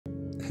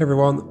Hey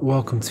everyone,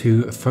 welcome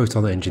to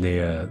Photon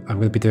Engineer. I'm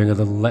going to be doing a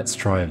little let's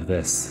try of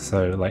this.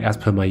 So like as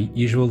per my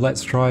usual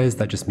let's tries,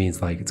 that just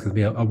means like it's going to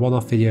be a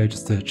one-off video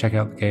just to check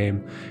out the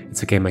game.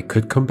 It's a game I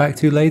could come back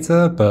to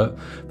later, but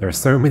there are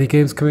so many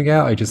games coming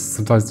out, I just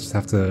sometimes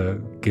have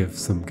to give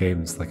some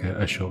games like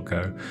a short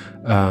go.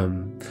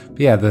 But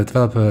yeah, the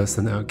developer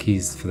sent out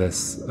keys for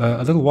this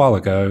a little while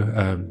ago.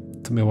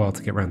 Took me a while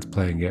to get around to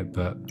playing it,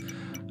 but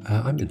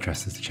I'm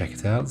interested to check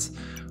it out.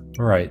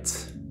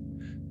 Alright,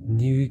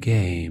 new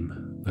game.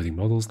 Loading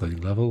models,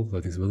 loading level,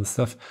 loading some other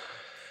stuff.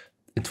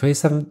 In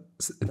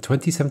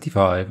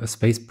 2075, a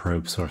space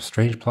probe saw a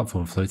strange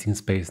platform floating in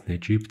space near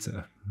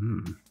Jupiter.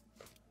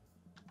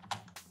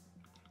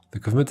 The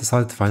government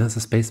decided to finance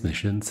a space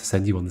mission to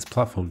send you on this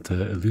platform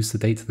to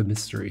elucidate the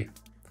mystery.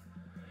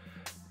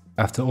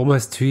 After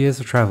almost 2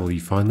 years of travel,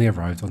 you finally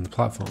arrived on the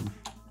platform.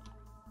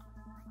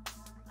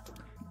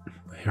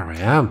 Here I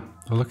am.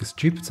 Oh look, it's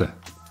Jupiter.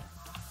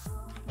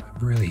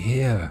 I'm really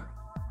here.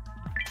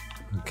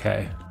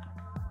 Okay.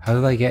 How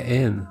did I get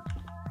in?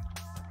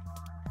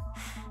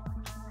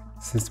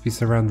 Seems to be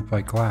surrounded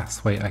by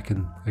glass. Wait, I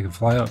can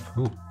fly up.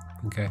 Oh,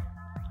 okay.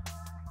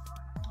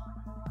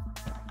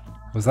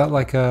 Was that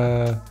like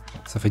a...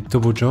 So if I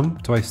double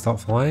jump, do I start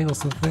flying or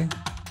something?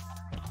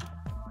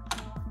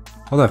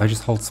 Oh no, if I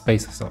just hold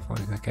space I start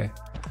flying, okay.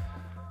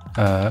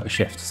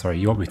 Shift, sorry,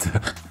 you want me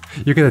to...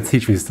 You're gonna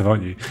teach me stuff,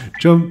 aren't you?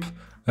 Jump,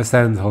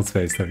 ascend, hold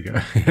space, there we go.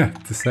 Yeah,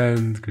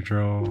 descend,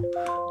 control.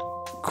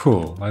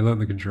 Cool, I learned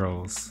the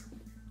controls.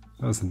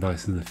 That was a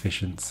nice and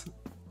efficient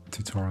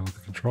tutorial of the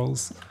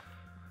controls.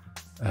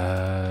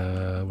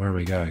 Where am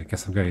I going? I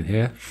guess I'm going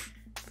here.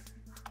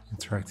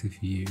 Interactive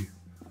view.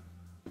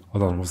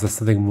 Hold on, was there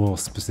something more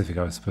specific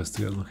I was supposed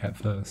to go look at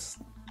first?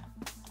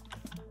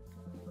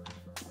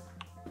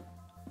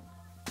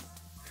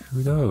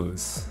 Who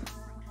knows?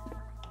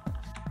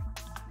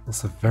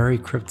 Lots of very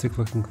cryptic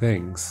looking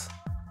things.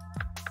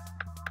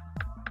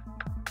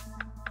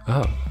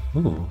 Oh,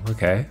 ooh,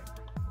 okay.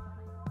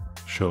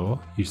 Sure,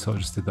 you sort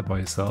of just did that by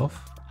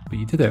yourself, but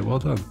you did it, well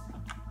done.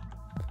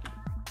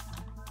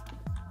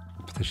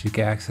 Potentially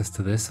get access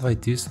to this if I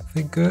do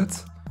something good?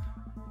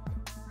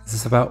 Is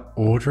this about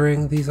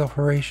ordering these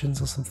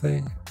operations or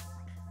something?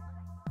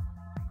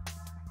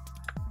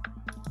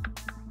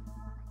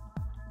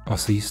 Oh,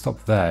 so you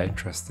stopped there,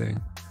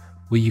 interesting.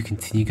 Will you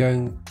continue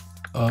going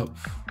up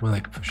when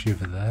I push you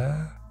over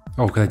there?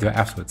 Oh, can I do it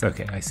afterwards?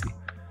 Okay, I see.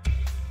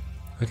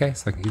 Okay,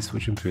 so I can keep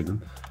switching between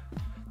them.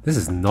 This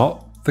is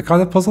not the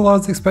kind of puzzle I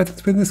was expecting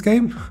to win this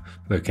game.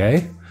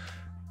 Okay.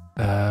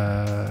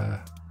 I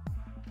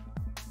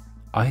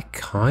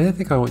kind of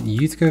think I want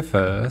you to go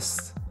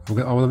first. I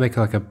want to make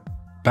like a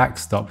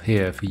backstop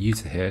here for you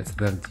to hit,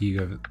 then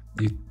you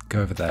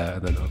go over there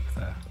and then up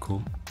there.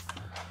 Cool.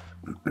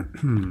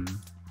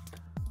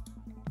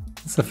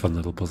 That's a fun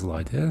little puzzle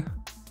idea.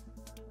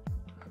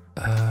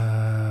 So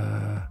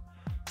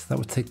that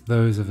would take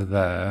those over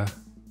there,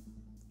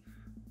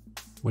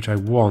 which I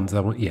want.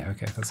 Yeah,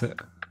 okay, that's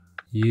it.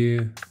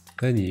 You,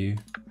 then you,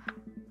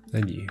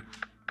 then you.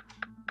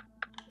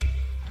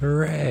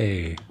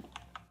 Hooray!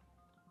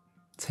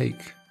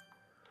 Take.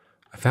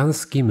 I found a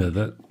schema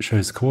that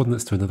shows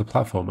coordinates to another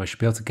platform. I should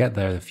be able to get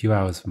there in a few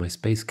hours for my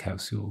space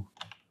capsule.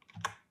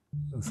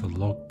 That's a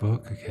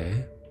logbook,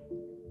 okay.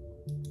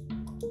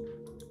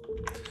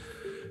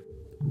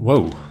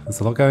 Whoa, there's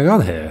a lot going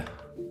on here.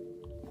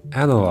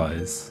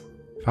 Analyze.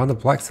 Found a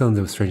black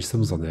cylinder with strange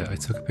symbols on it. I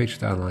took a picture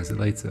to analyze it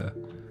later.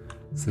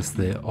 Is this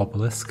the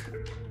obelisk?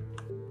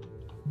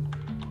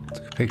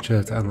 Took a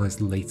picture to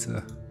analyze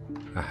later.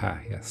 Aha,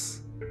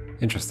 yes.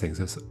 Interesting,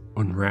 so it's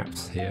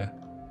unwrapped here.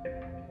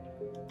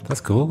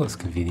 That's cool, that's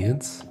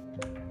convenient.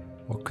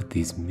 What could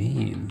these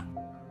mean?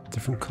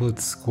 Different coloured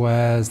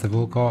squares, they've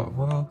all got,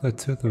 well, the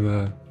two of them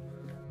are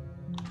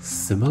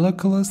similar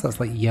colours. That's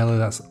like yellow,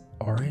 that's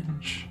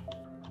orange.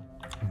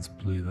 One's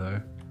blue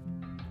though.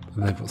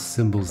 And they've got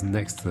symbols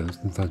next to them,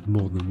 sometimes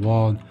more than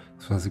one.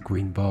 This one has a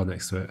green bar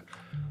next to it.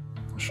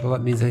 Not sure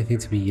that means anything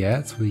to me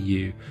yet. Will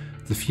you?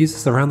 The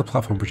fuses around the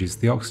platform produce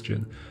the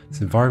oxygen. This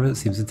environment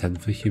seems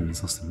intended for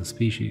humans or similar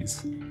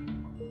species.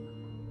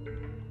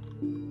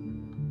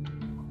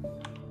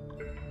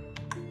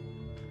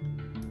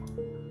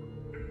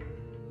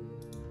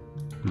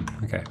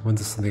 Okay, when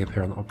does something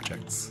appear on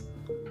objects?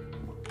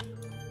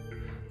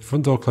 The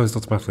front door closed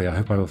automatically. I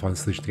hope I will find a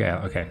solution to get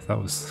out. Okay,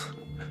 that's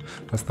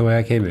the way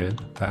I came in.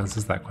 That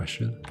answers that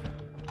question.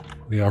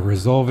 We are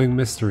resolving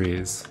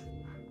mysteries.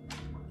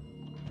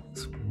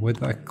 So where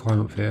did I climb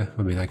up here?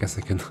 I mean, I guess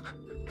I can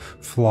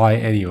fly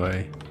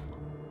anyway.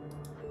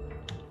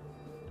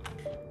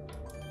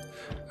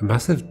 A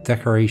massive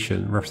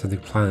decoration representing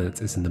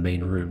planets is in the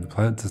main room. The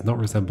planet does not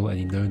resemble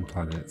any known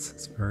planets.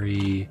 It's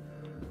very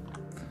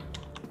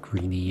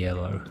greeny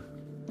yellow.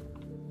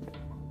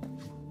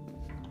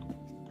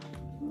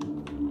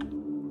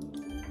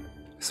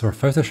 I saw a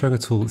photo showing a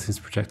tool that seems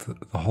to project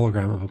the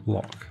hologram of a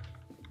block.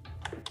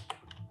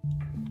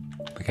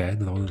 Okay,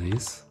 another one of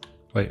these.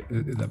 Wait,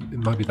 it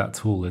might be that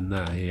tool in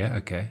there. Yeah,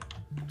 okay.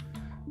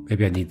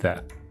 Maybe I need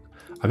that.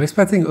 I'm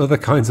expecting other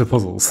kinds of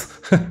puzzles.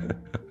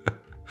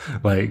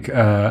 Like,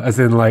 as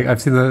in, like,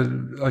 I've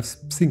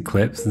seen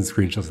clips and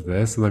screenshots of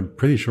this, and I'm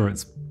pretty sure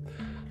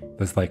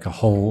there's like a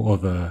whole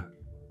other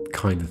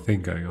kind of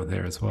thing going on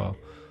here as well.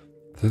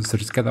 So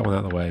just get that one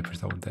out of the way, push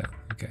that one down.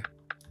 Okay.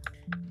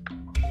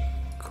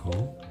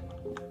 Cool.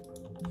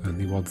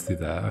 Only one to do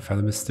that. I found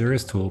a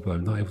mysterious tool, but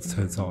I'm not able to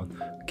turn it on.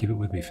 Keep it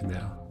with me for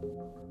now.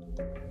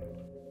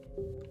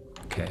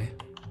 Okay.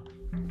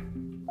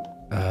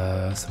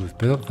 So we've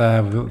been up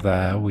there, we've been up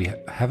there. We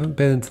haven't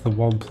been into the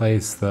one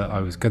place that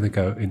I was going to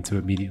go into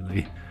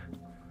immediately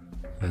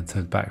and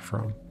turned back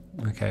from.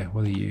 Okay,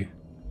 what are you?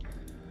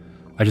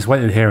 I just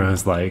went in here and I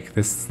was like,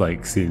 this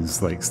like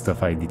seems like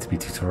stuff I need to be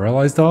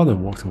tutorialized on,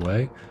 and walked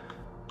away.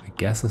 I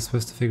guess I'm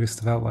supposed to figure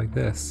stuff out like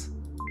this.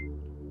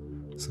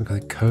 Some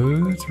kind of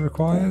code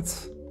required?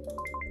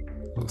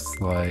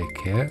 Looks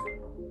like it.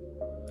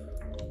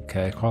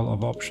 Okay, quite a lot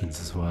of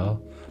options as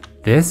well.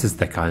 This is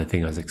the kind of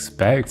thing I was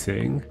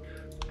expecting.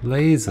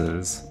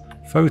 Lasers,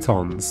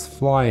 photons,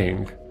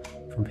 flying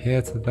from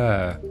here to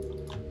there.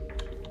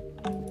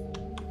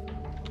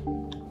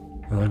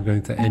 And I'm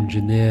going to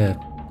engineer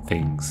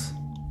things.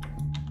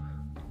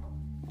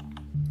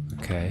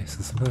 Okay,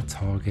 so some kind of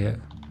target.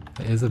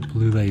 There is a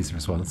blue laser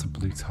as well, that's a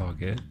blue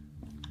target.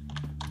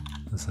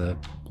 There's a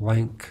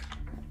blank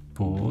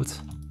board.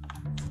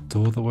 There's a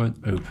door that won't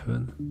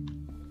open.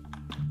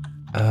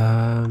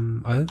 I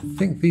don't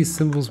think these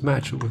symbols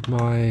match up with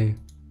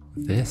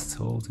this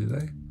tool, do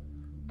they?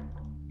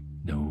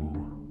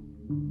 No.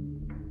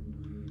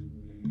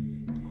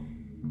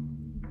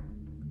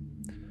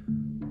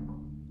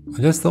 I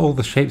noticed that all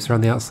the shapes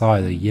around the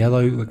outside are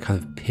yellow, like kind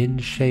of pin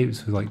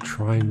shapes with like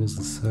triangles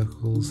and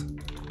circles. I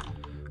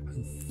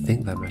don't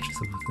think that matches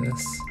up with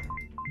this.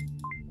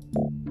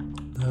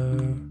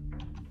 No.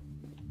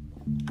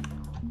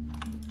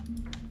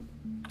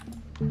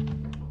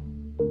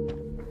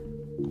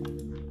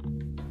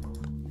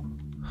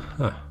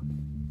 Huh.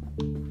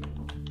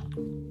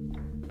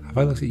 Have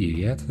I looked at you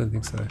yet? I don't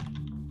think so. Do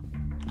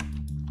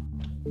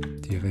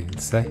you have anything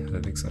to say? I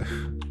don't think so.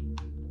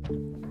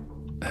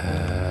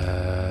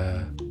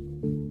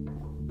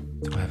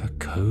 Do I have a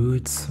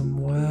code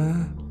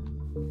somewhere?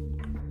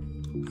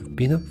 I've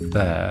been up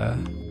there.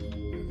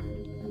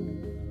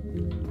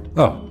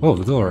 Oh,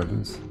 the door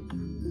opens.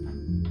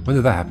 When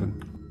did that happen?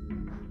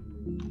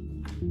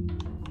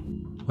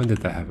 When did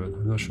that happen?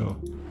 I'm not sure.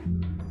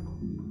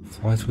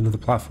 Fly to another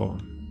platform.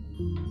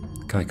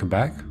 Can I come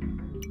back?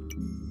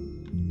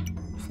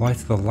 Fly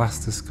to the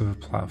last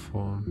discovered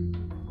platform.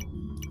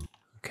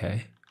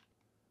 Okay.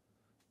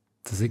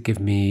 Does it give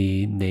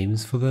me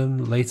names for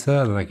them later?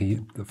 And then I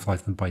can fly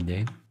to them by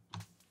name?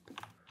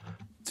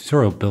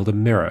 Tutorial, build a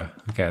mirror.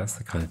 Okay, that's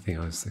the kind of thing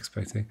I was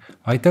expecting.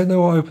 I don't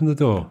know what opened the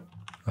door.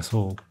 That's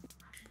all.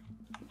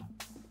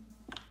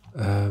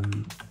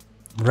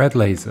 Red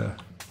laser.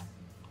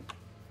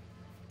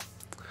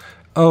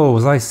 Oh,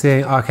 was I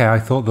seeing? Okay, I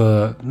thought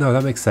no,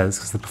 that makes sense,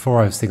 because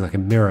before I was seeing like a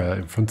mirror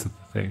in front of the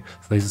thing.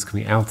 So lasers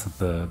coming out of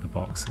the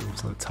box. It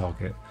was like a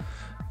target.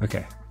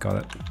 Okay, got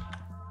it.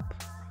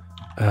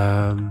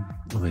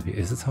 Or maybe it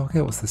is a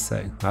target? What's this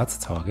saying? That's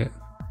a target.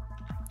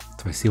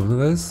 Do I see one of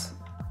those?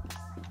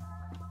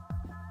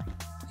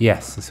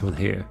 Yes, I see one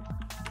here.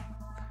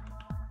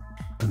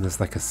 And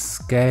there's like a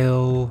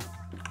scale.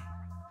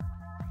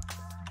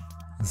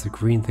 There's a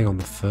green thing on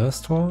the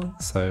first one,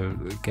 so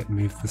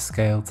move the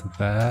scale to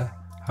there.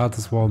 How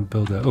does one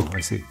build it? Oh, I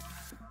see.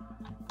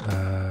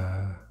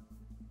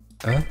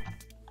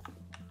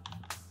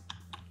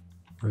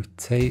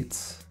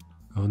 Rotate.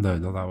 Oh no,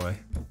 not that way.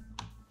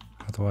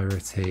 How do I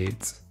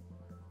rotate?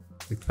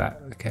 Like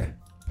that, okay.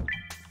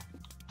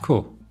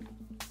 Cool.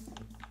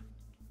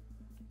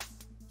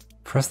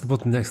 Press the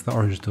button next to the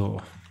orange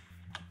door.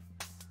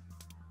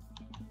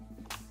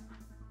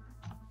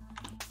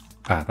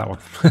 Ah, that one.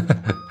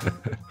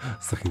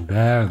 It's looking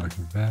there and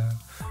looking there.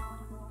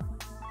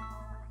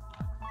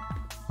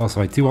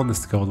 Also, I do want this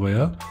to go all the way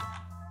up.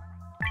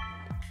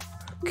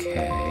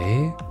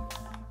 Okay.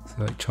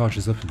 So it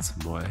charges up in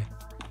some way.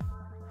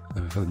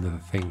 Then we've got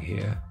another thing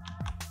here.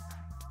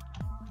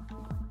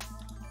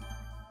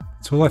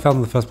 So all I found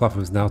on the first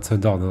platform is now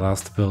turned on and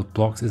allows us to build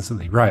blocks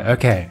instantly. Right,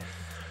 okay.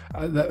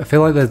 I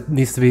feel like there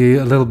needs to be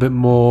a little bit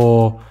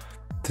more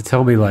to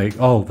tell me, like,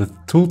 oh, the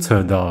tool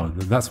turned on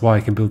and that's why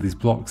I can build these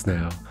blocks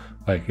now.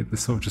 Like,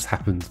 this sort of just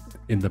happened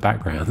in the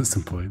background at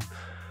some point.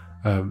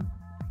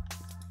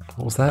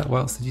 What was that? What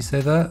else did you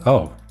say there?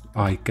 Oh,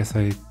 I guess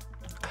I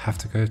have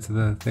to go to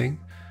the thing.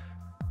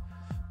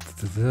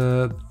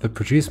 The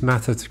produced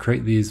matter to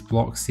create these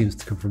blocks seems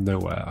to come from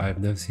nowhere. I have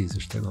never seen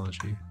such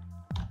technology.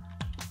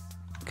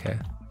 Okay.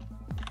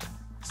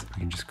 So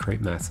we can just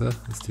create matter.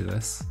 Let's do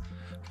this.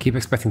 I keep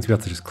expecting to be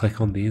able to just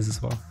click on these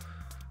as well.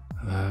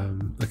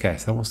 Okay,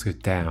 so that wants to go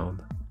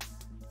down.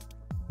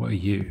 What are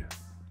you?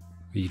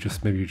 Are you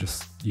just, maybe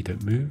you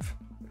don't move?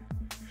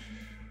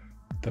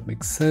 That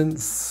makes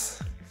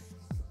sense.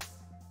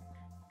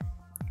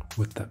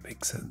 Would that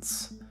make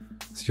sense?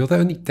 So you're the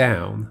only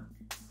down.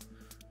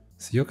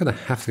 So you're gonna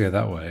have to go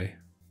that way.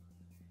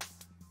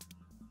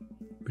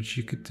 Which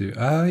you could do.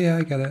 Oh yeah,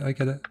 I get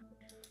it.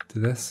 Do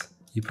this.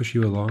 You push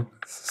you along.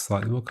 It's a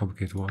slightly more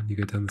complicated one. You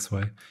go down this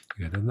way.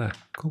 You go down there.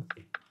 Cool.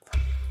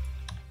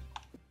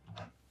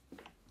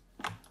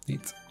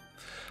 Neat.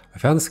 I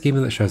found a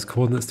schema that shows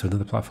coordinates to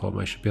another platform.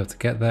 I should be able to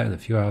get there in a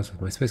few hours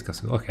with my space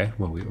capsule. Okay,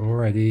 well we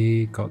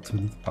already got to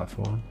another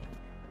platform.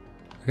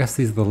 I guess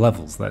these are the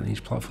levels then.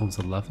 Each platform's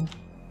a level.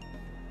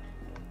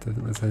 Don't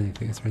think there's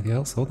anything. Is there anything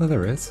else? Oh, no,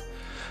 there is.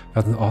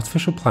 Found an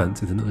artificial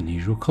plant in an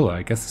unusual colour.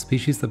 I guess the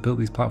species that built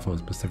these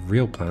platforms must have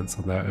real plants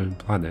on their own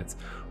planet.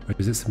 Or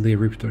is it simply a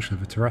reproduction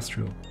of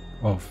terrestrial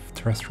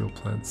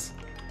plants?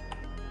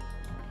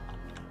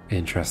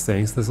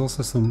 Interesting. So there's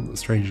also some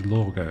strange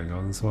lore going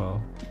on as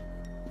well.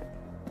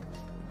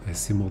 I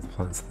assume all the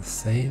plants are the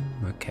same.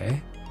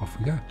 Okay, off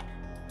we go.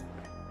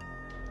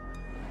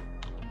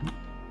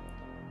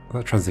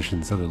 That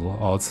transition's a little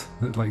odd.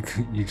 Like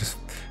it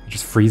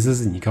just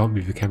freezes and you can't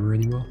move your camera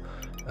anymore.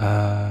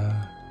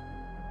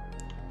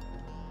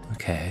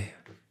 Okay.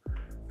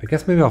 I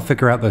guess maybe I'll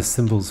figure out those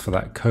symbols for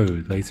that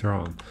code later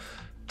on.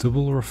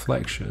 Double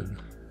reflection.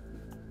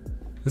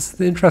 This is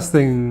an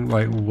interesting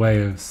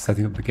way of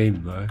setting up the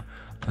game though,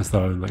 as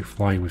though I'm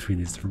flying between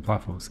these different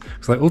platforms.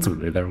 Because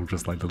ultimately they're all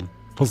just little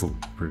puzzle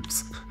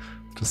groups,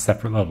 just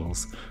separate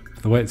levels.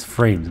 But the way it's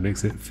framed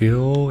makes it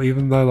feel,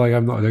 even though I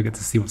don't get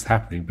to see what's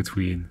happening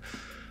between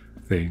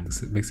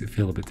things, it makes it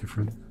feel a bit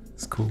different.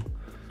 It's cool.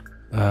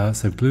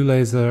 So blue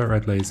laser,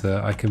 red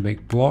laser. I can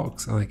make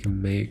blocks and I can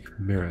make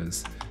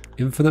mirrors.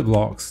 Infinite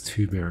blocks,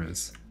 2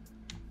 mirrors.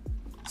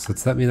 So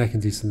does that mean I can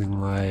do something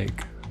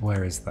like,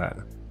 where is that?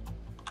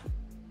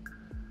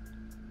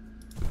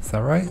 Is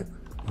that right?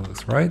 That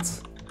looks right.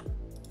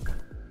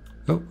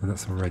 Oh, and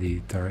that's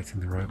already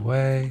directing the right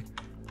way.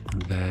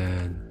 And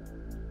then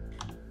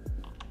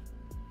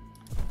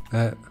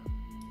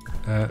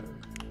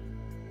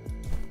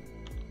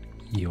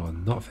you are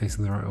not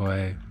facing the right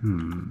way.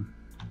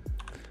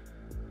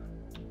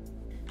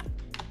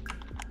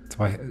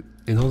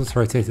 In order to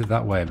rotate it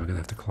that way, am I going to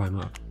have to climb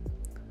up?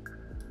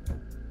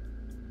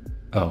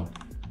 Oh.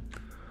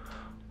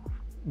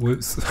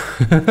 Whoops.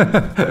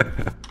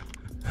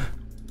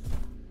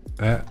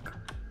 There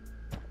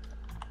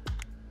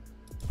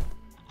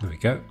we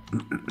go.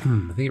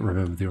 I think it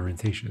remembered the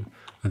orientation.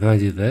 And then I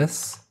do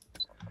this.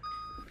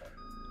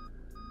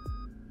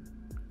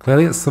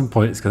 Clearly at some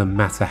point it's going to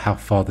matter how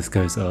far this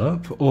goes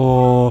up,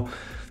 or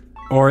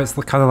it's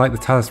kind of like the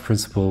Talos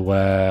principle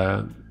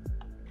where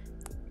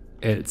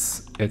it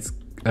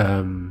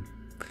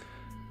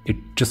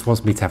just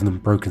wants me to have an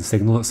unbroken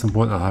signal at some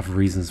point. I'll have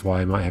reasons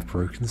why I might have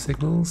broken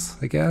signals,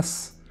 I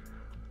guess.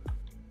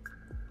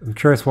 I'm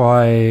curious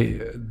why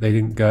they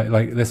didn't go,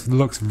 this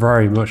looks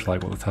very much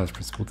like what the Talos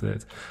principle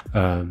did.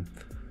 In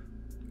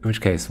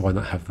which case, why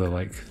not have the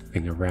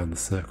thing around the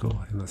circle?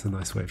 I think that's a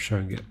nice way of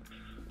showing it.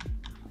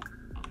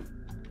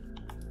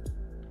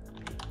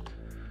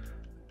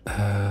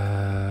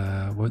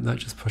 Won't that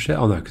just push it?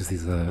 Oh no, because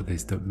these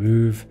don't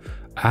move.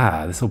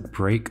 Ah, this will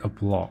break a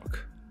block.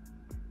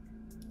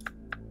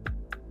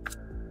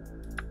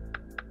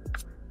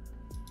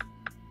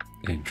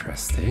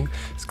 Interesting.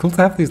 It's cool to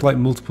have these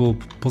multiple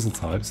puzzle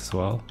types as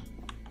well.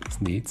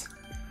 It's neat.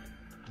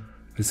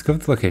 I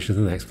discovered the location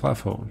of the next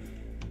platform.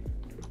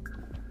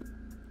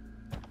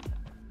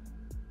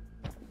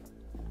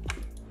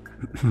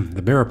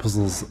 The mirror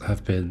puzzles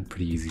have been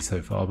pretty easy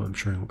so far, but I'm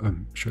sure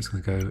it's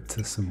going to go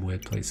to some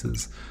weird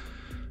places.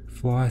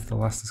 Fly to the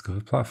last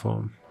discovered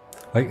platform.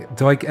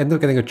 Do I end up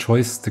getting a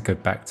choice to go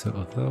back to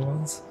other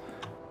ones?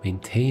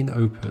 Maintain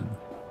open.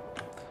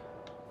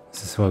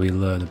 This is where we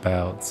learn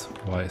about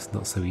why it's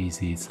not so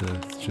easy to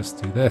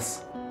just do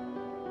this.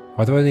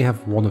 Why do I only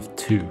have 1 of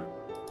 2?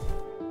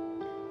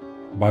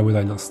 Why would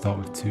I not start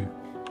with 2?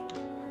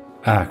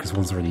 Ah, because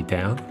one's already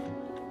down.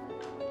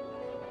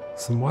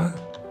 Somewhere?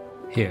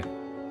 Here.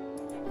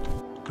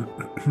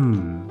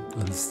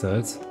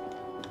 Understood.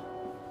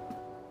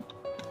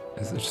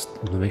 Is it just,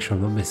 I'm gonna make sure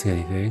I'm not missing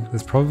anything.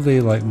 There's probably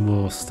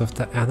more stuff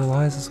to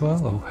analyze as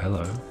well. Oh,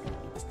 hello.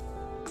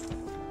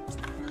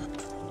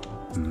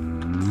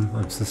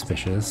 I'm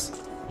suspicious.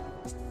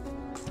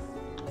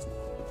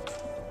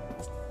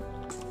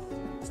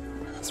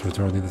 Is there a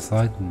door on the other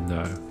side?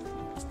 No.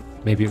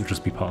 Maybe it'll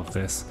just be part of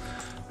this.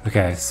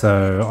 Okay,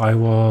 so I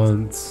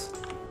want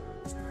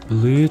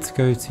blue to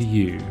go to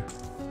you.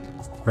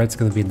 Red's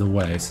going to be in the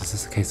way, so is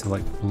this a case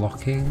of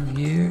blocking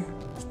you?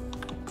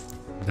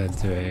 And then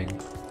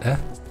doing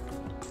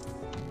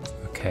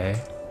okay.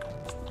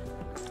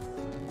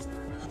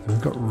 And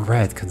we've got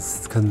red.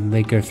 Can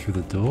they go through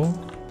the door?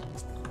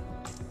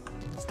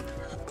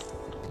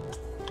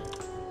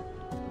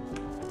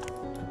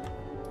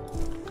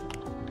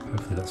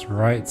 Hopefully that's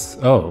right.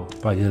 Oh,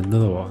 but I need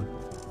another one.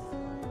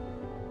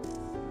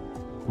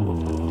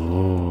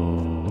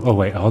 Ooh. Oh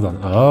wait, hold on.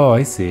 Oh,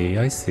 I see.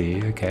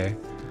 Okay.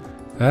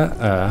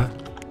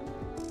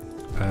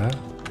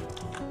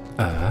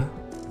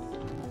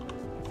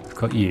 We've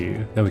got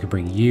you. Then we can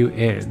bring you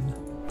in.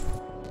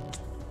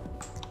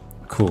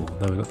 Cool.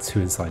 Now we've got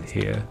 2 inside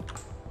here.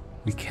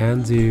 We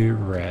can do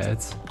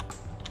red.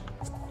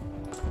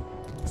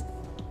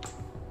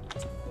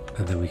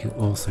 And then we can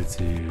also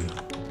do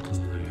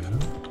blue.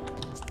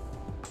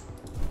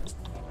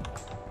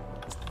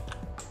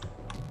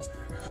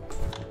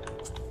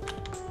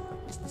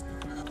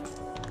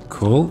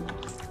 Cool.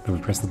 Then we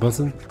press the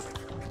button.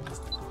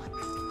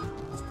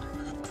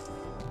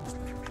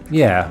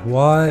 Yeah,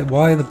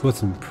 why the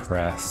button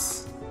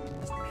press?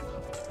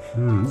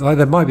 Like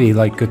there might be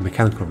like good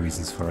mechanical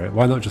reasons for it.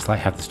 Why not just like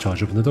have this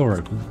charge up and the door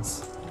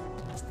opens?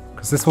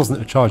 Because this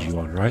wasn't a charge you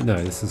want, right?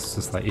 No, this is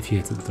just like if you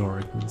hit it, the door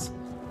opens.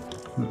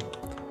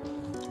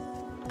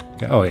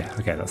 Okay, oh yeah,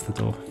 okay, that's the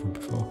door from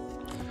before.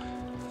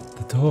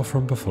 The door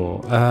from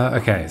before.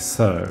 Okay,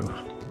 so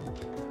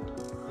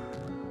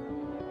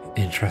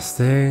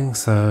interesting.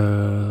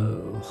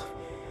 So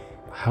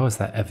how is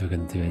that ever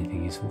going to do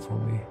anything useful for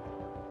me?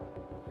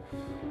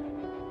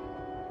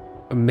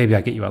 Maybe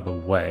I get you out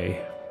of the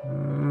way.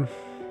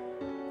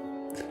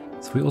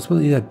 So we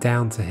ultimately need a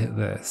down to hit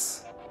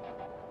this.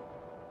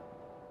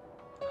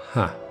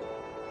 Huh.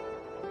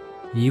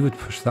 You would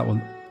push that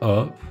one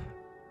up.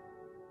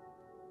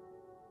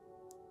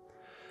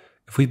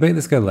 If we make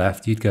this go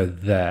left, you'd go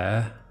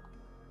there.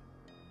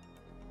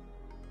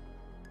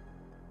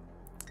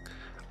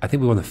 I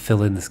think we want to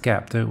fill in this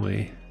gap, don't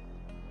we?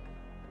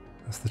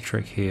 That's the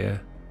trick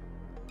here.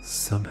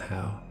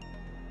 Somehow.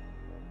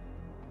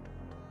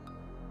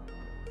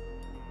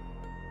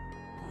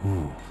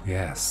 Ooh,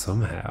 yeah,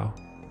 somehow.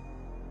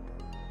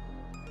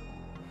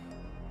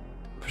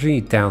 Pushing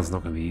you down is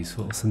not going to be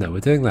useful. So no, we're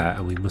doing that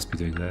and we must be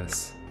doing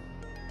this.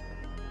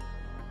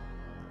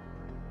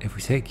 If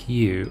we take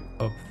you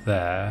up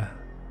there...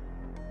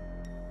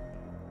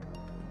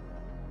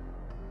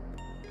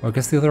 Well, I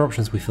guess the other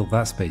option is we fill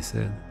that space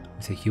in.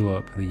 We take you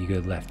up and then you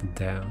go left and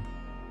down.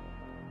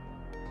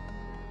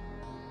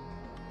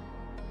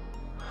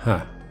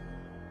 Huh.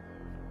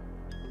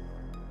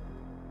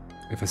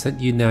 If I sent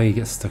you now, you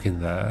get stuck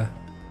in there.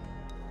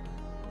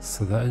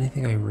 So the only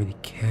thing I really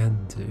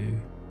can do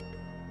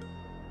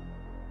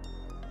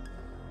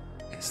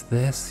is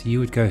this.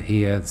 You would go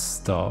here and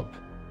stop.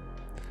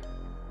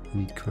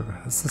 And you'd come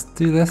around. Let's just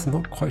do this. I'm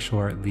not quite sure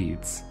where it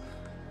leads.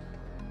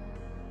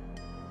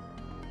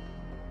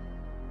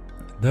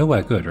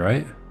 Nowhere good,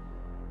 right?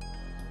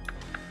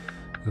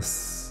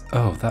 This.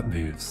 Oh, that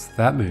moves.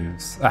 That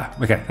moves. Ah,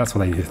 okay, that's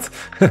what I needed.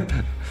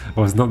 I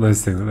was not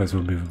noticing that those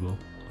were movable.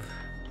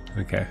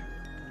 Okay.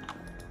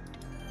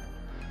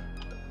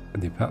 A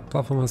new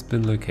platform has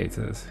been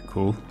located.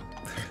 Cool.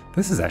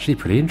 This is actually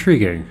pretty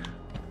intriguing.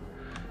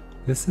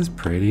 This is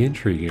pretty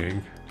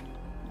intriguing.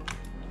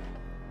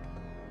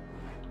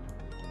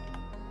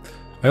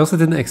 I also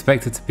didn't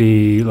expect it to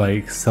be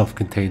like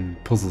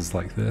self-contained puzzles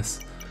like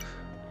this.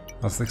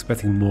 I was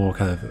expecting more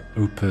kind of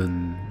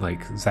open,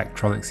 like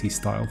Zachtronics-y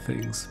style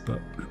things, but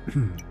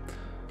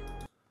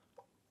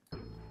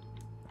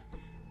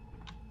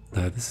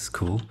no, this is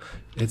cool.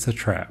 It's a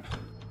trap.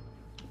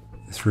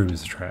 This room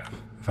is a trap.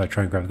 If I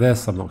try and grab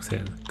this, I'm locked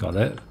in. Got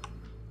it.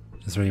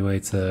 Is there any way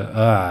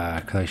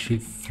to... can I shoot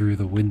through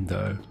the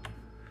window?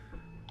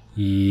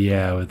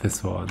 Yeah, with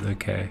this one.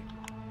 Okay.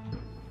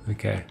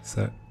 Okay,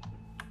 so...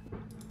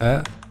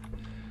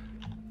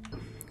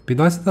 Be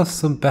nice if there's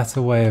some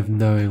better way of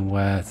knowing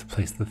where to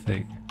place the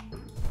thing.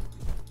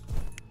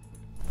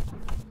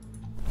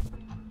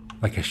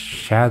 Like a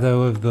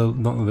shadow of the...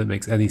 Not that it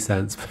makes any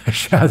sense, but a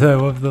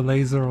shadow of the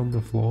laser on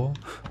the floor.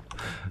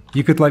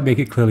 You could like make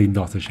it clearly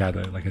not a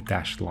shadow, like a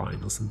dashed line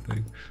or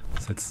something,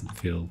 so it doesn't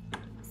feel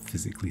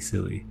physically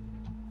silly.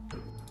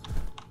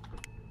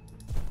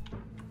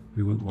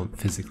 We wouldn't want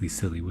physically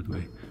silly, would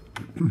we?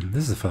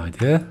 This is a fun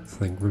idea. So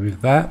then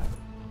remove that.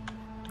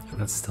 And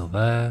that's still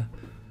there.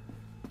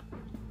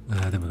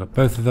 Then we've got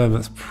both of them.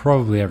 That's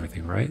probably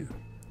everything, right?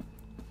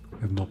 We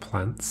have more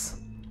plants.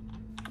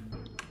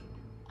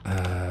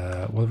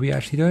 What are we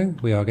actually doing?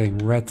 We are getting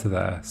red to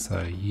there.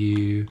 So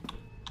you...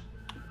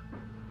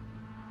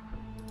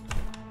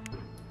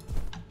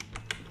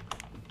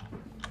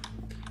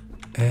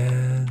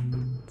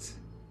 And...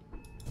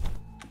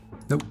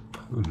 Nope.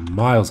 We're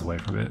miles away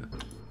from it.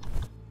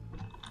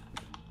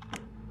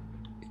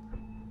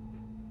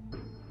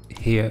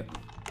 Here.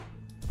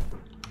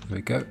 There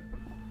we go.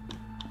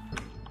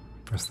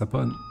 Press that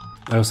button.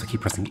 I also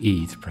keep pressing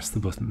E to press the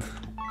button.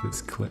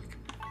 Let's click.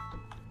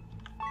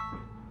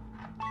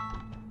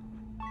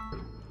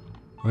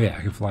 Oh yeah,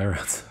 I can fly around.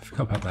 I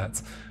forgot about that.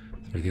 Is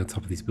there anything on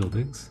top of these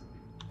buildings?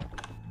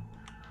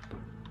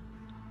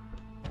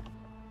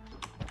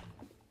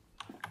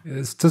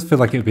 It does feel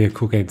like it would be a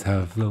cool game to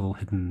have little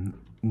hidden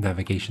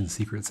navigation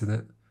secrets in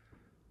it.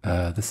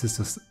 This is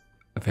just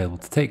available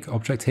to take.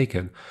 Object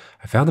taken.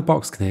 I found a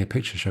box containing a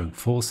picture showing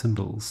 4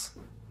 symbols.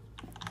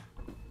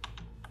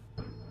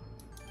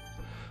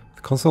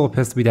 The console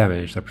appears to be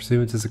damaged. I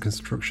presume it is a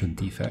construction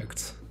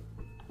defect.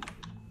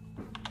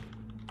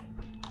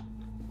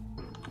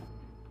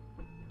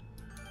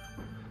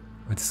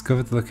 I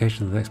discovered the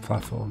location of the next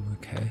platform.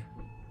 Okay.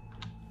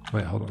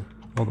 Wait, hold on.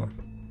 Hold on.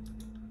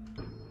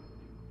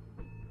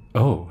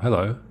 Oh,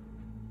 hello.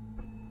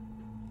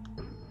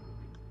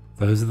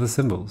 Those are the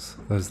symbols.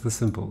 Those are the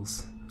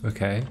symbols.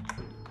 Okay.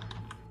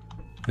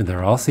 And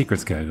there are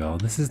secrets going on.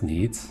 This is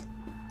neat.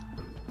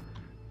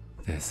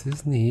 This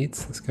is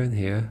neat. Let's go in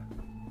here.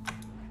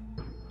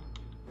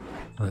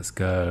 Let's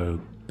go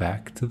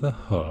back to the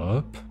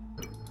hub.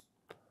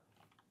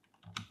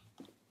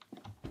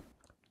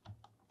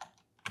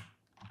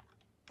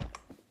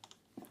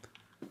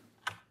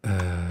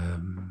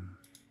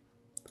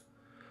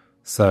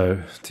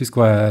 So 2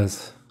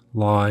 squares,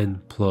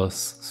 line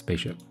plus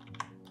spaceship.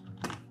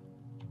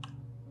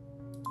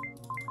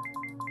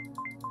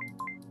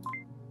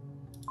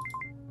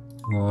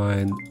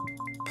 Line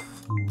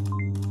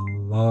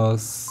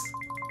plus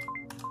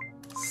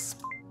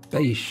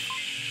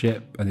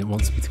spaceship, and it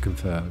wants me to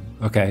confirm.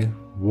 Okay,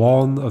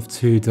 1 of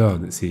 2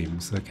 done, it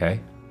seems. Okay.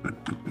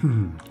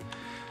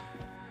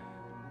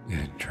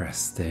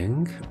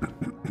 Interesting.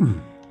 I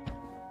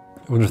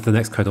wonder if the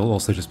next code will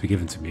also just be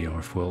given to me, or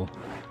if we'll...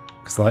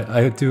 Because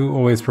I do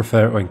always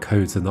prefer it when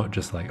codes are not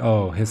just like,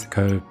 oh, here's the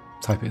code,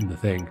 type it in the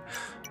thing.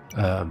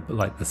 But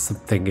like there's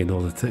something in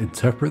order to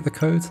interpret the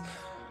code.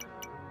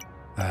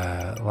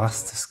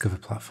 Last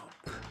discovered platform.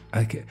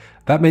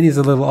 That menu is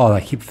a little odd.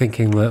 I keep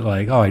thinking that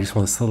like, oh, I just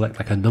want to select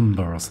like a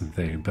number or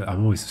something, but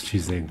I'm always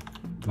choosing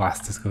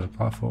last discovered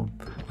platform.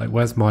 Like,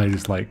 where's my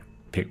just like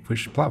pick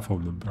which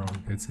platform number I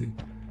want to go to?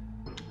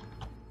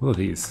 What are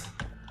these?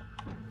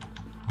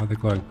 Are they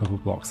glowing purple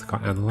blocks? I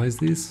can't analyze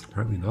these.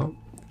 Apparently not.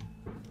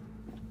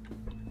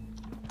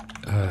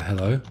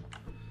 Hello.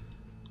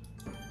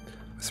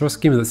 I saw a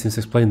schema that seems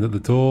to explain that the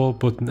door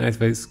button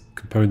activates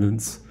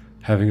components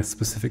having a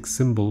specific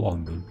symbol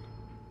on them.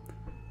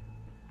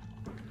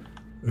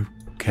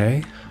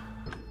 Okay.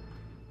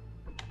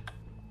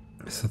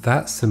 So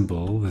that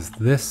symbol is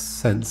this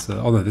sensor.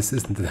 Oh no, this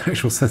isn't an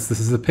actual sensor.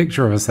 This is a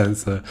picture of a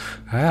sensor.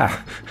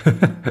 Ah.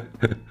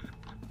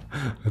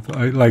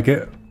 I like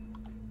it.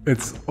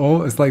 It's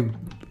like,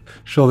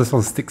 sure, this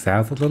one sticks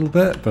out a little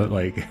bit, but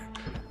like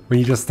when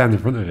you just stand in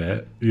front of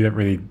it, you don't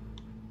really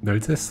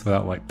notice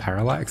without like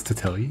parallax to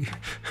tell you.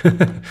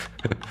 I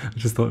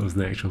just thought it was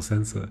an actual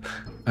sensor.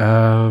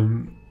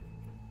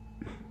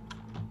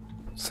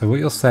 So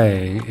what you're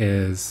saying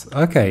is,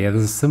 okay, yeah,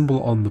 there's a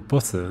symbol on the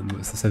button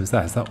that's the same as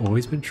that. Has that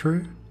always been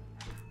true?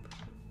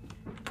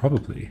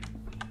 Probably.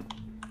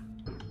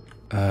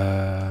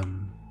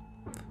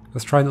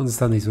 Let's try and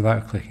understand these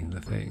without clicking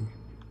the thing.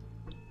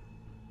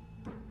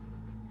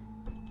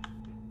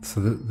 So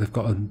they've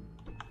got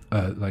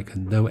like a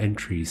no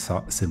entry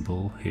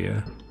symbol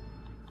here.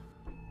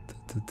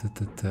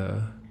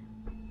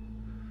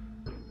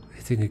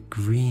 Hitting a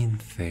green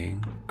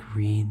thing.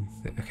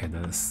 Okay,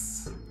 no,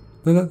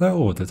 they're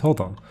ordered. Hold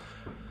on.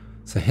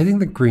 So hitting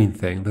the green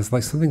thing, there's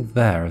like something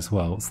there as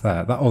well. What's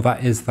that?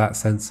 That is that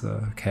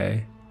sensor.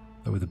 Okay,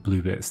 with the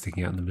blue bit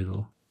sticking out in the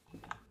middle.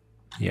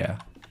 Yeah,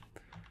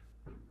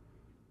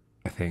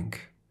 I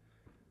think.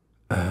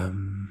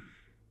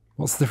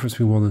 What's the difference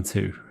between 1 and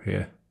 2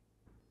 here?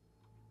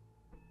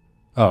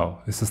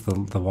 Oh, it's just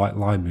the white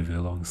line moving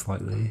along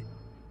slightly.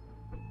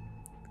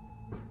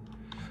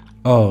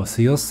 Oh,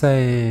 so you're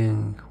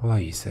saying... What are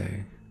you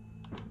saying?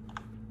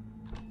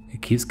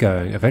 It keeps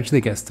going. Eventually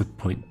it gets to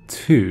point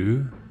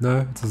 2. No,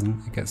 it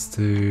doesn't. It gets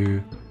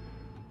to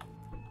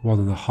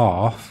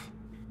 1.5.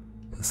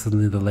 And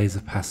suddenly the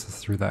laser passes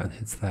through that and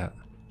hits that.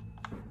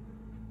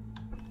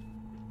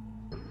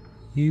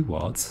 You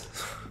what?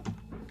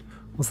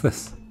 What's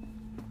this?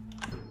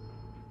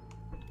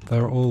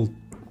 They're all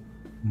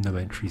no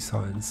entry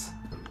signs.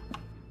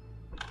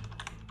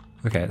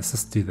 Okay, let's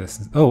just do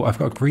this. Oh, I've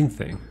got a green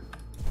thing.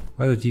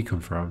 Where did you come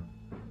from?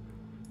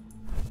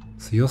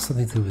 So you're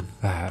something to do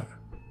with that.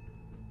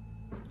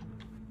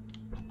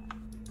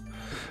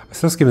 A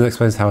source schema that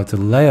explains how a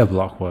delayer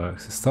block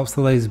works. It stops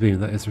the laser beam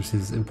that is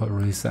receives input and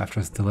releases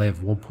after a delay of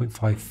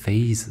 1.5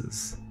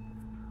 phases.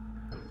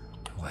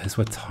 Well, here's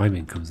where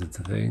timing comes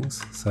into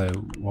things. So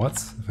what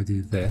if I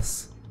do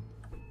this?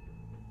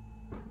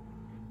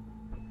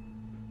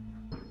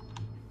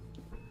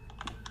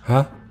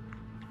 Huh?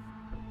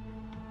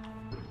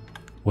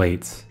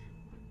 Wait.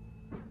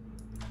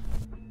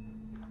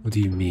 What do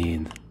you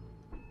mean?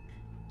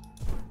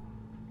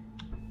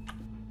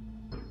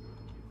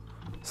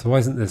 So why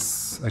isn't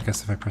this, I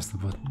guess if I press the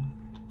button?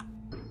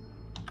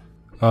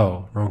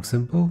 Oh, wrong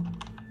symbol?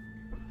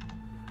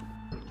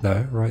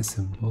 No, right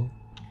symbol.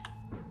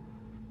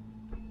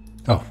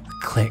 Oh,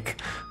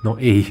 click,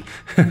 not E.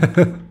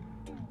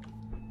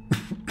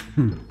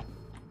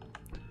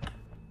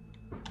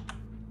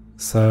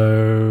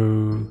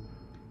 So,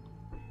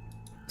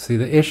 see,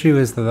 the issue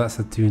is that that's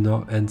a do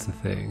not enter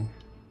thing.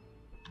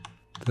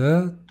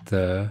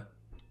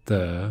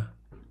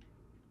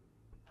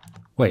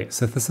 Wait,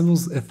 so if the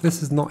symbols, if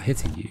this is not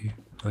hitting you,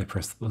 I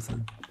press the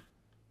button.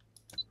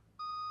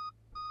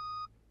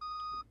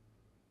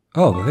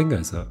 Oh, the thing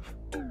goes up.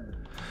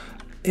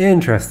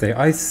 Interesting,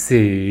 I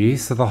see.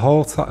 So the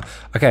whole time,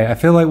 okay, I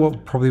feel like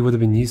what probably would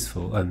have been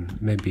useful, and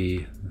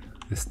maybe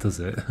this does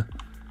it.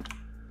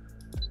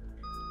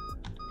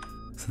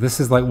 So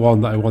this is like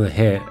one that I want to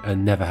hit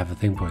and never have a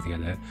thing pointing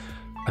at it.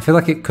 I feel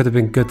like it could have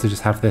been good to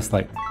just have this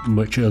like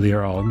much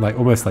earlier on, like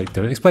almost like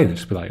don't explain it,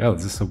 just be like, oh,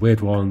 this is a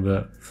weird one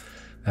that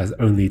has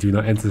only do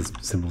not enter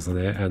symbols on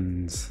it,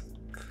 and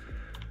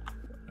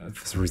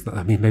for some reason,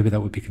 I mean, maybe that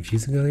would be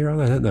confusing earlier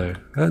on, I don't know.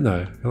 I feel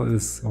like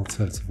there's an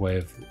alternative way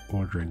of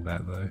ordering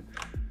that though.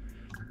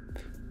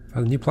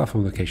 Found a new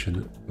platform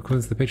location.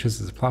 According to the pictures,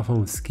 there's a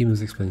platform with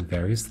schemas explaining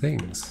various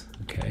things.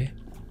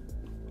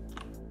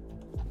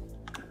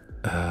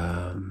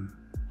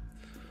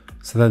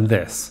 So then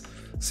this.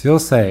 So you're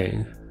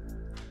saying,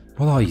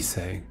 what are you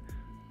saying?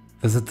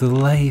 There's a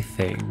delay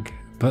thing,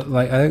 but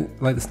like I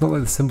don't like. It's not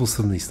like the symbol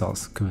suddenly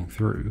starts coming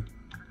through.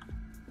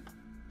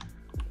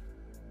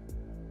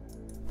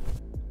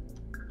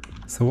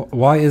 So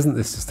why isn't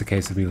this just a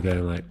case of me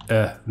going like,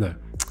 no,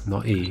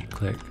 not E,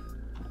 click.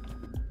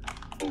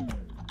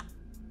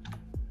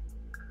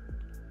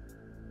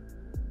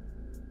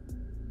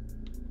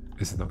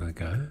 Is it not going to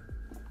go?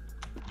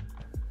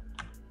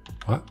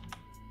 What?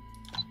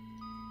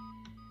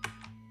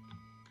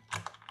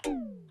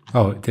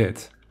 Oh, it did.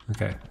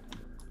 Okay.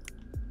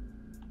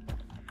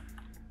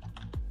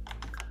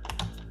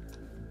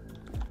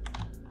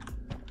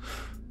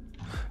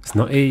 It's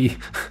not E.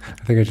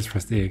 I think I just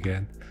pressed E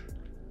again.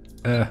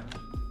 I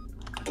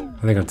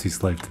think I'm too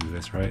slow to do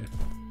this, right?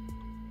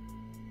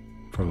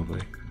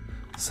 Probably.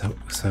 So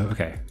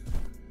okay.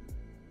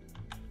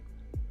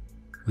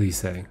 What are you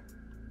saying?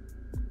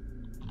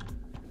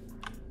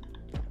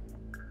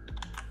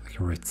 I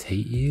can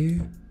rotate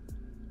you?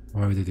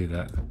 Why would I do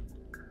that?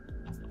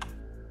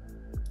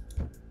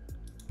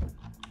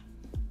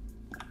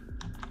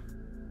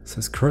 So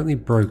it's currently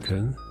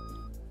broken.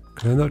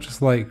 Can I not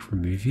just like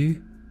remove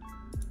you?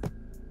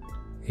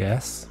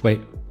 Yes. Wait.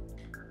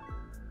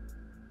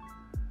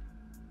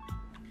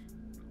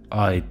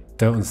 I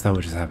don't understand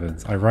what just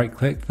happened. I right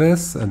click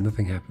this and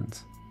nothing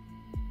happens.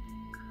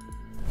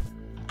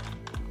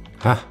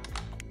 Huh?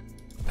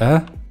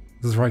 What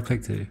does right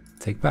click do?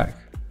 Take back.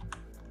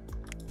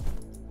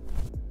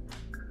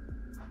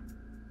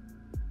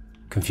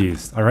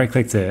 Confused. I right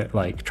clicked it,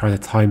 like trying to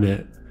time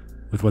it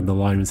with when the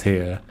line was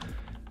here.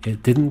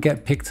 It didn't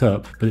get picked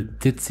up, but it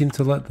did seem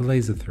to let the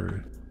laser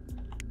through.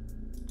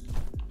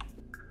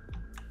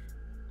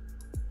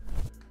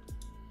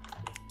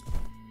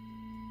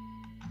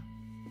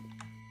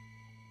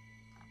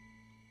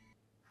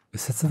 It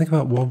said something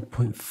about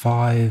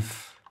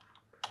 1.5.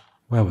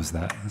 Where was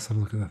that? Let's have a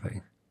look at that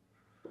thing.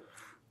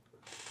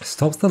 It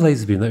stops the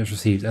laser beam that was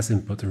received as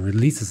input and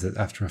releases it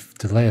after a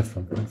delay of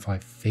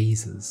 1.5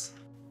 phases.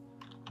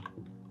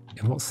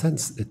 In what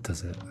sense it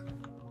does it?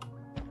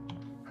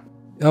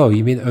 Oh,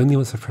 you mean only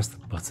once I press the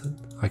button?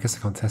 I guess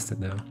I can't test it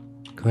now.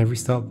 Can I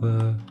restart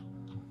the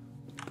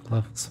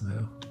level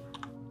somehow?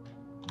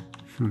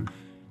 I'll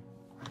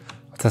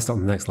test it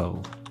on the next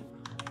level.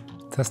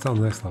 Test it on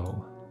the next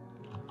level.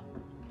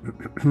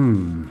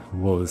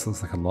 Whoa, this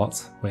looks like a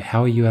lot. Wait,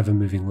 how are you ever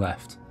moving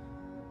left?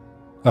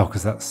 Oh,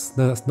 because that's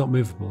not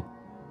movable.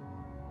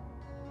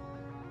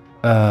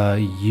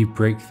 You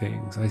break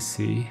things, I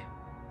see.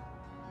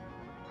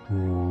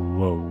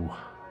 Whoa.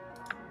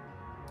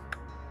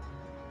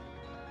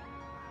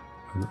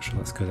 I'm not sure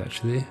that's good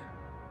actually.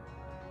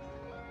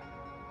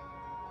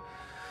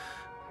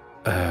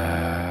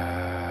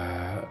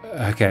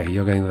 Okay,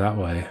 you're going that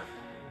way.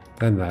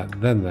 Then that,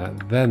 then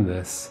that, then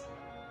this.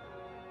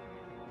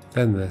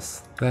 Then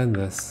this, then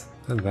this,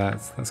 then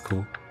that. That's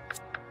cool.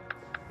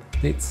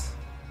 Neat.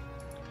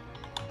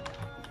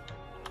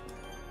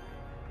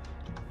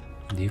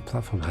 New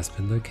platform has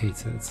been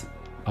located.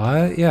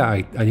 I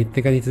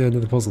think I need to do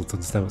another puzzle to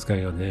understand what's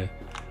going on here.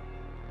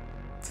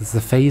 Does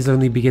the phase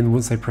only begin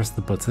once I press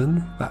the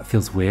button? That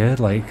feels weird.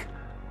 Like,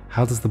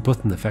 how does the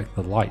button affect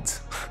the light?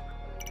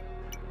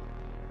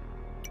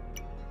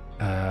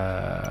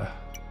 The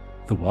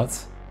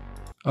what?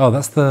 Oh,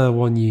 that's the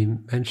one you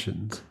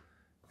mentioned.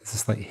 Is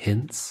this like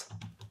hints?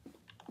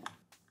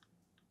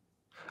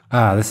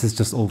 Ah, this is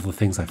just all the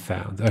things I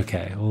found.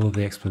 Okay, all of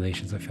the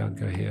explanations I found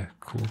go here.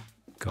 Cool.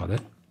 Got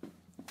it.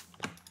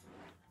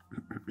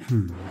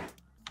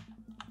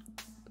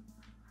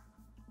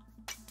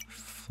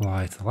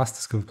 Fly to the last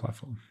discovered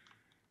platform.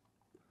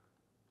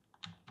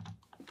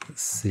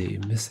 Let's see.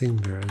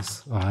 Missing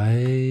mirrors.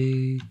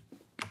 I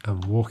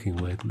am walking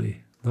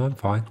weirdly. No, I'm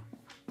fine.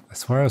 I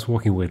swear I was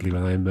walking weirdly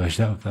when I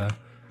emerged out of there.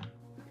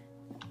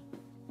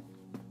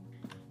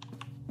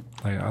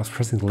 Like, I was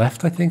pressing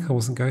left, I think. I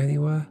wasn't going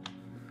anywhere.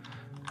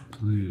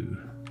 Blue.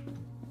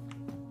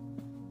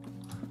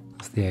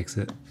 That's the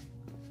exit.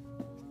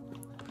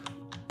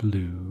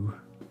 Blue.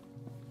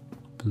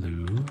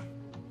 Blue.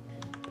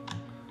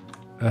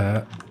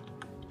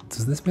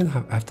 Does this mean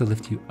I have to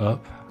lift you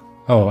up?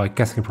 Oh, I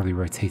guess I can probably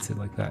rotate it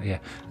like that, yeah.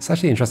 It's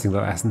actually interesting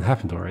that hasn't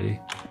happened already.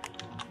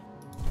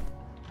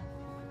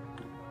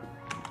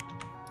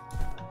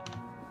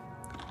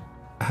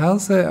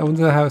 How's it? I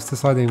wonder how it's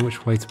deciding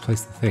which way to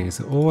place the thing. Is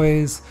it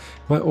always,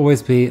 it might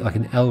always be like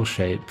an L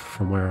shape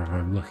from wherever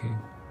I'm looking.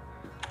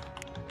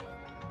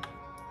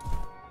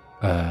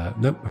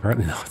 Nope,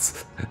 apparently not.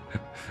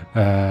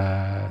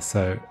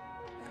 So,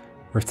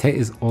 rotate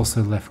is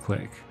also left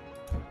click.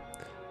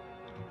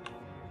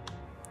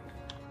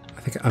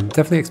 I think I'm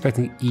definitely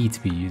expecting E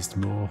to be used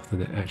more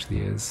than it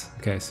actually is.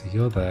 Okay, so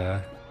you're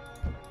there.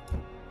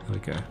 There we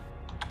go.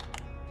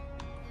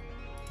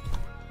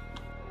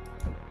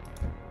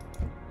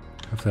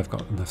 Hopefully I've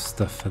got enough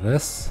stuff for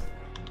this.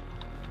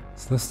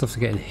 There's enough stuff to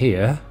get in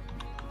here.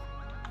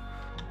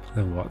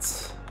 Then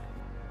what?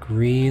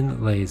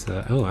 Green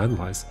laser. Oh,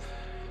 analyze.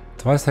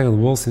 Device hanging on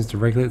the wall seems to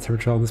regulate the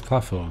temperature on this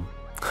platform.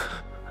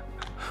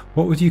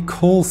 What would you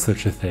call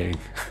such a thing?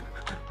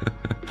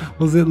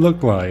 What does it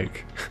look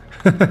like?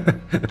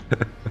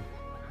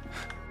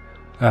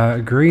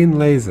 Green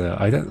laser.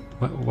 I don't...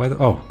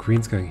 oh,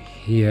 green's going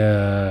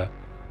here.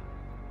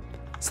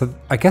 So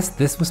I guess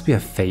this must be a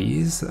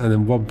phase, and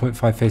then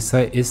 1.5 phase. So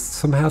it is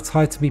somehow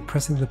tied to me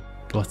pressing the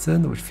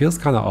button, which feels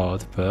kind of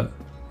odd, but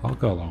I'll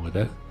go along with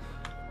it.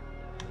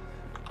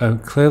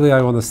 Clearly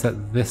I want to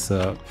set this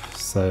up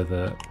so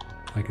that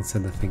I can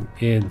send the thing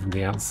in from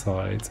the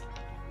outside.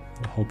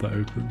 I'll hold that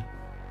open.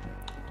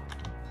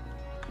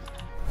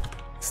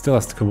 It still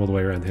has to come all the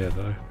way around here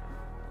though.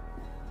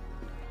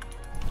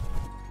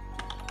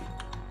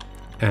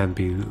 And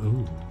be...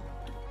 ooh.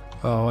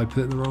 Oh, I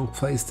put it in the wrong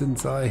place,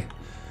 didn't I?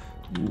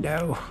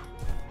 No.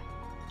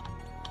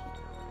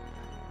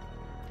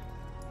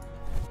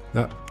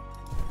 No.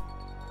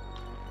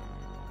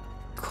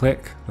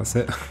 Click, that's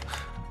it.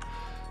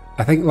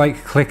 I think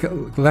like click,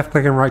 left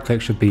click and right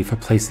click should be for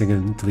placing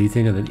and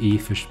deleting, and then E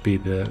for should be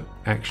the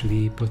action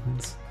E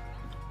buttons.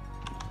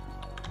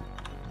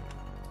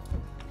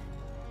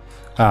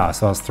 Ah,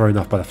 so I was thrown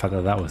off by the fact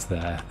that that was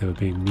there. They were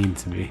being mean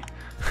to me.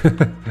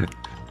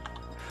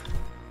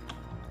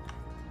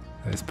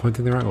 It's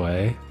pointing the right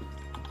way.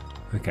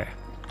 Okay.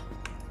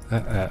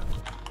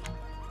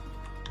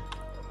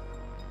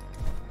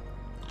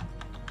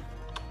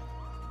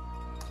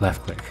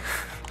 Left click.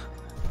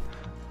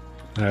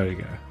 There we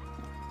go.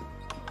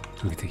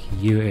 We can take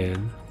you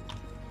in.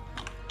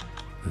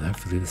 And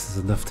hopefully this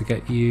is enough to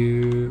get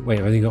you... Wait,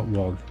 I've only got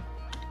one.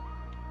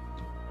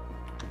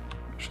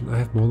 Shouldn't I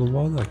have more than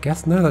one? I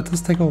guess no, that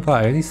does take all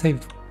that. I only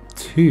saved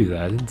 2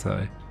 there, didn't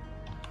I?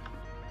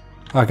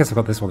 Oh, I guess I've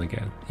got this one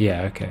again.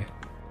 Yeah, okay.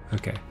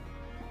 Okay.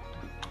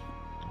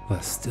 Well,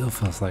 that still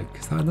feels like...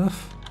 Is that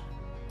enough?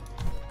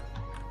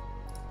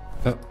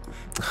 Oh.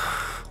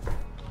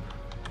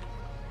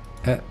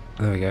 There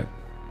we go.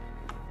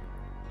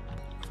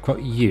 I've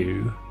got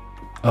you.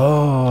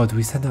 Oh, do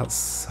we send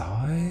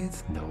outside?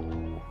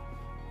 No.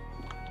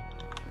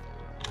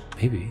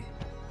 Maybe.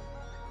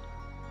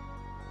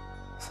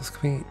 So it's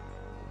coming...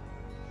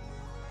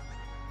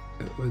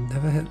 It would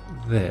never hit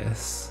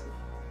this.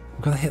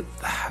 I'm gonna hit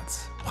that.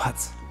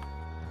 What?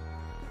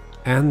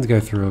 And go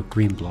through a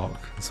green block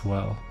as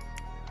well.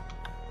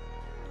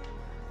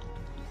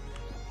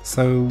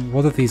 So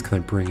what of these can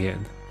I bring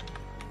in?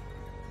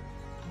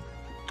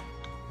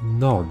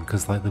 None,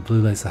 because like the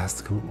blue laser has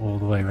to come all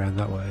the way around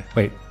that way.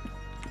 Wait,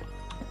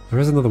 there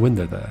is another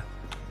window there.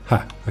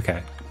 Huh,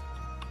 okay.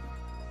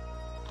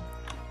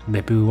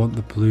 Maybe we want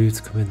the blue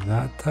to come in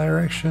that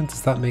direction?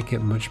 Does that make it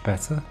much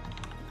better?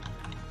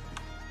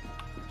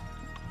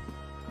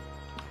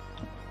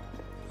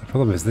 The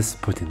problem is this is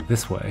pointing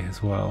this way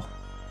as well.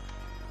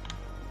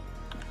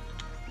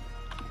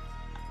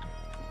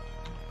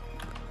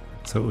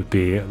 So it would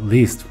be at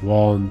least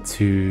 1,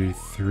 2,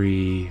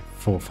 3,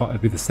 4, 5.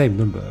 It'd be the same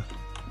number.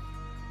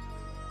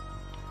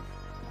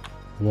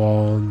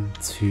 1,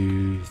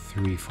 2,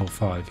 3, 4,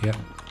 5. Yeah.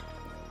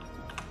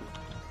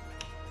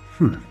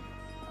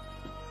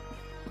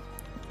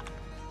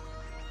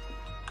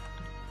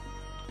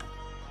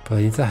 But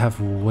I need to have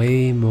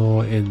way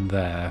more in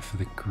there for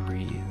the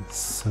greens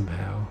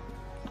somehow.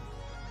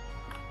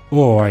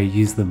 Or I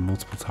use them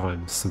multiple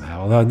times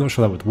somehow. Although I'm not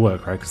sure that would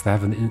work, right? Because they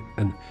have an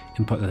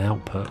input and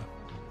output.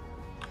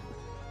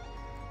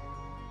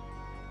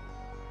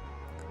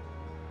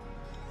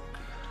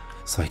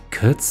 So I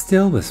could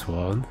steal this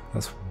one.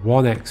 That's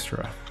 1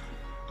 extra.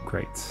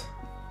 Great.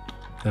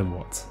 Then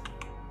what?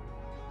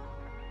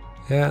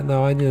 Yeah,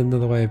 no, I need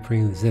another way of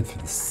bringing this in for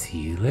the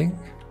ceiling.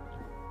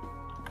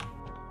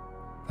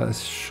 That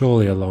is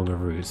surely a longer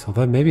route,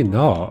 although maybe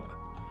not.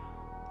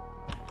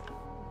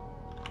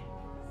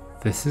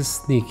 This is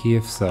sneaky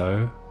if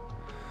so.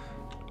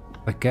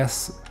 I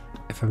guess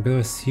if I'm going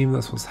to assume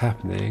that's what's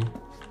happening,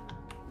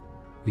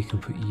 we can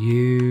put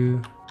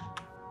you...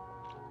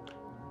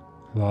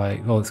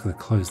 like, oh, it's going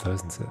to close though,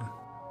 isn't it?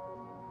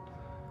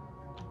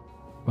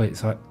 Wait,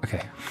 so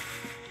okay.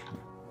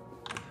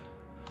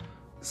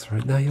 So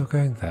right now you're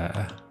going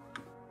there.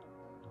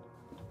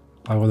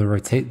 I want to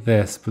rotate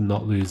this but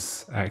not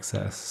lose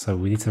access, so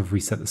we need to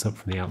reset this up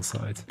from the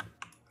outside.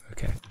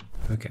 Okay,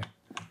 okay.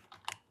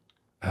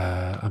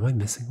 Am I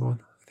missing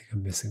one? I think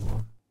I'm missing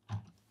one.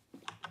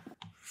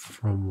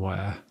 From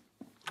where?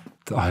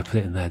 Oh, I put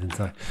it in there, didn't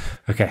I?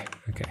 Okay,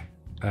 okay.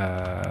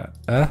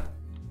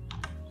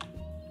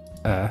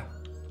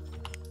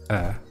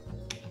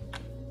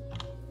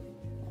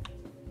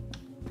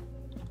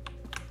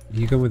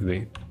 You go with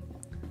me.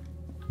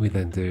 We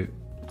then do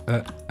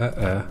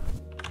okay.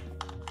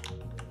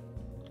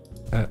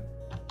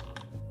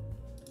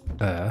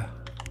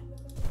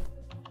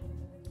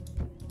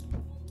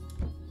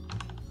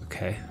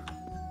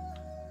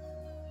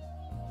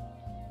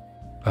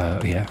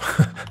 Yeah.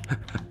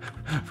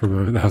 For a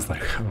moment I was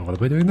like, oh, what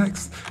am I doing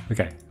next?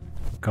 Okay,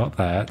 got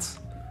that.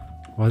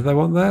 Why did I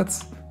want that?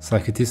 So I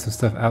could do some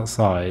stuff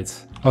outside.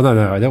 Oh no,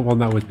 no, I don't want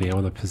that with me. I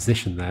want to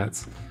position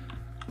that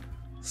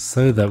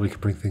so that we can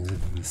bring things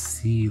into the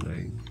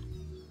ceiling.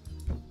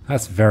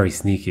 That's very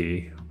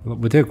sneaky.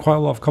 We're doing quite a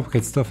lot of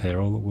complicated stuff here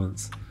all at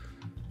once.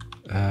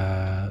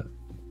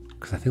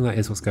 Because I think that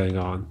is what's going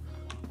on.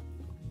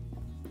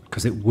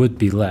 Because it would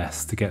be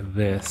less to get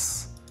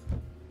this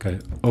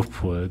going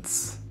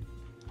upwards.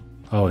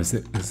 Oh, is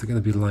it going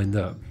to be lined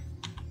up?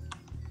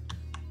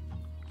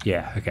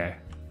 Yeah, okay.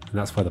 And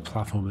that's where the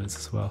platform is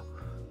as well.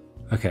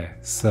 Okay,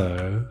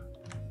 so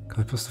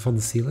can I put stuff on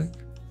the ceiling?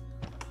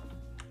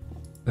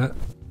 That's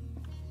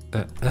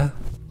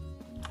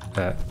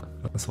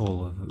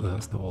all of them. No,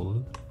 that's not all of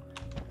them.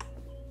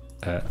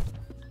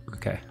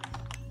 Okay.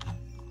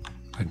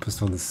 I can put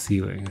stuff on the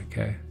ceiling,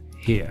 okay.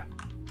 Here.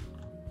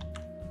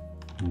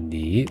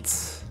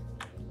 Neat.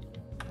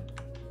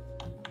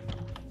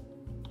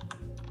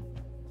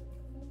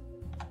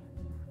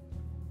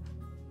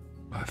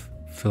 I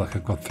feel like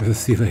I've gone through the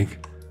ceiling.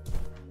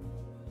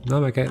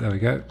 No, okay, there we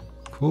go.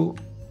 Cool.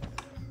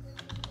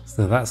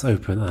 So that's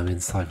open. I'm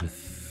inside with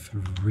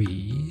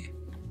 3.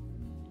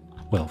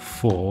 Well,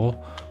 4.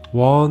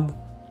 1,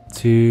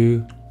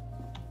 2.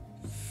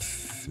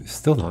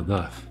 Still not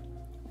enough.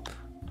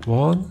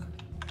 1,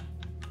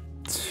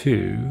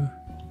 2,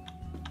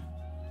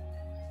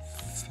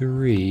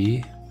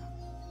 3,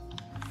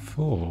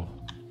 4.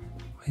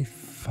 Wait,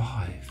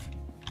 5.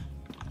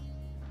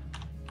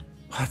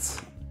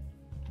 What?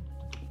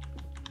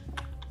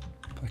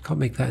 I can't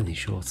make that any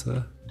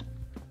shorter.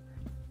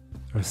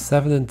 There are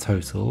 7 in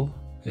total.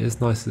 It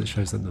is nice that it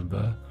shows that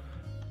number.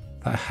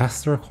 That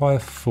has to require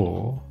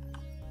 4.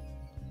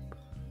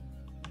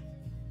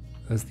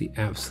 That's the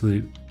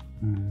absolute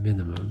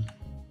minimum.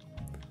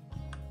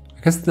 I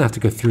guess I didn't have to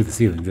go through the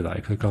ceiling, did I? I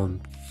could have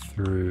gone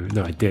through...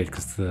 No, I did,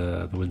 because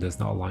the window's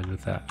not aligned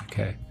with that.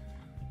 Okay.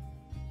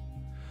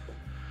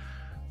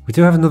 We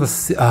do have another...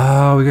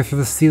 Oh, we go through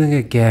the ceiling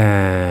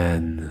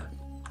again.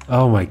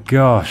 Oh my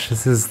gosh,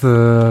 this is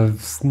the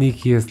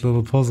sneakiest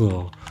little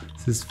puzzle.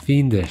 This is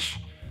fiendish.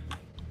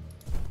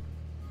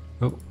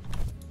 Oh.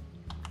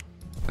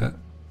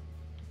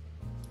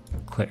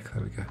 Click,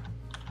 there we go.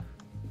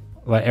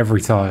 Like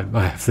every time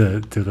I have to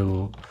do a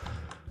little...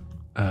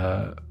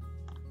 I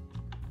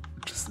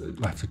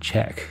have to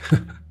check.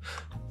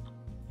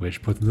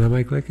 Which button am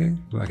I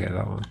clicking? Okay,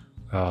 that one.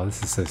 Oh,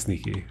 this is so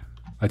sneaky.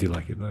 I do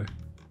like it though.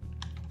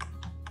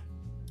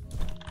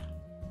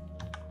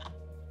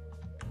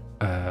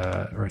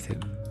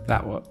 Rotate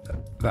that one.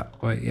 That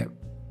way, yep.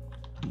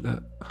 No.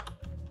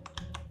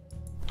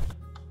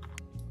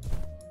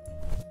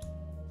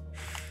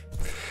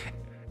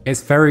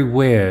 It's very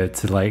weird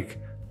to like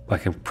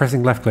I'm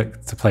pressing left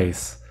click to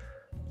place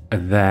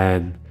and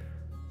then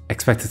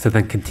expect it to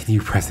then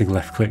continue pressing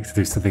left click to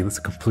do something that's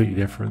completely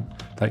different.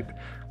 Like,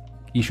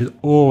 you should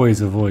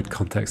always avoid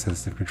context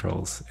sensitive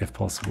controls if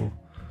possible.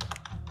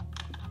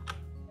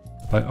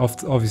 Like,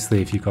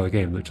 obviously if you've got a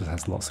game that just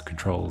has lots of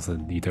controls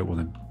and you don't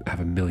want to have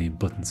a million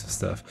buttons for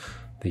stuff,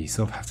 then you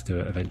sort of have to do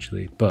it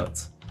eventually,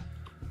 but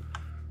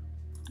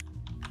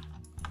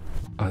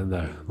I don't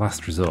know,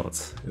 last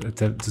resort. It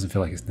doesn't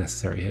feel like it's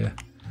necessary here.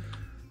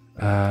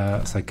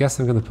 So I guess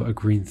I'm going to put a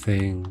green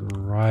thing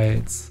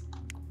right...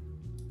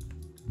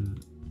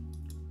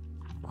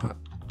 What?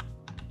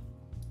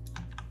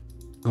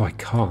 Oh, I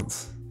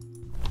can't.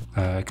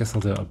 I guess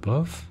I'll do it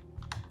above.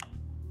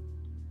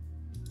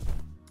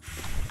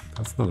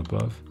 That's not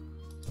above.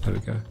 There we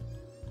go.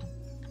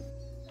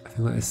 I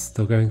think that is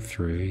still going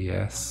through,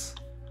 yes.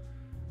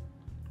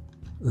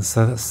 And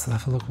so let's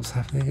have a look what's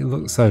happening.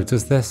 Look, so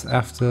does this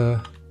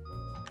after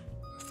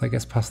that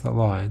gets past that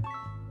line?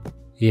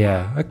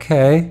 Yeah,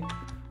 okay.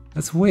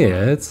 That's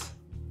weird.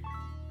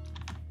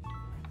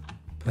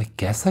 But I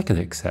guess I can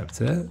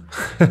accept it.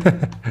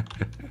 I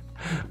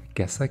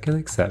guess I can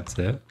accept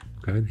it.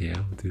 Go in here,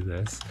 we'll do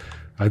this.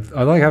 I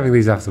like having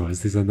these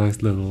afterwards. These are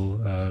nice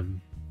little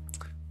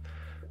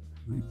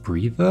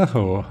breather,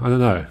 or I don't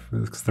know,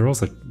 because they're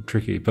also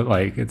tricky, but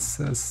like it's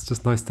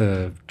just nice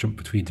to jump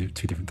between two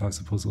different types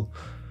of puzzle.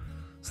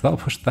 So that'll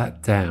push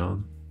that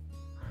down.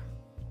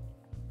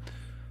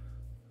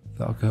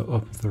 That'll go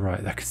up to the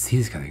right. I could see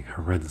it's getting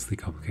horrendously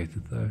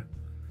complicated though.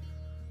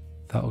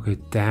 That'll go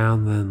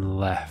down then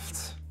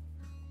left.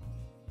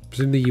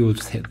 Presumably you will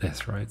just hit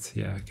this, right?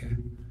 Yeah, okay.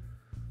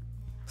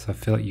 So I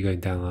feel like you going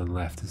down and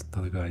left is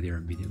not a good idea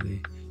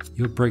immediately.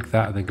 You'll break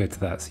that and then go to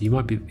that. So you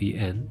might be at the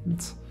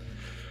end.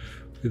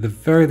 We at the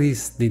very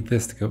least need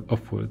this to go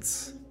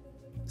upwards.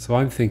 So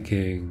I'm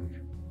thinking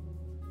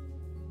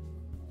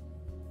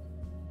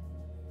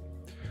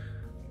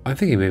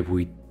maybe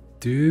we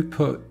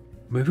put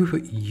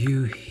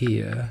you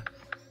here,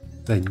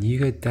 then you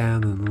go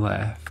down and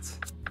left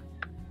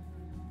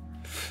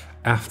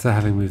after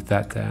having moved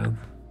that down.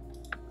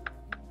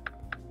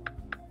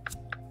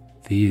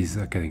 These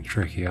are getting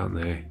tricky, aren't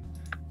they?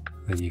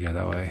 Then you go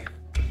that way.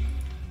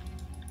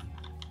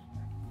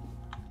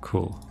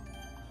 Cool.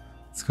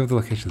 Let's go to the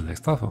location of the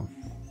next platform.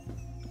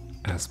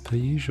 As per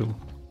usual.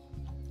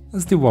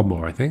 Let's do one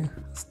more, I think.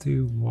 Let's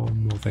do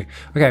one more thing.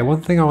 Okay,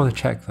 one thing I want to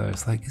check though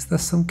is like, is there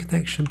some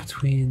connection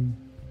between...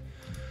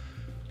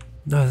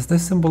 No, there's no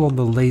symbol on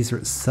the laser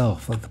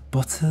itself. Like the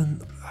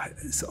button,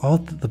 it's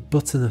odd that the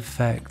button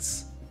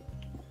affects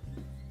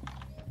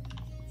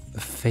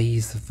the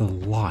phase of the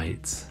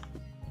light.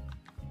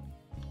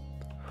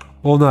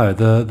 Or no,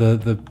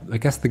 the I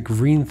guess the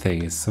green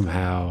thing is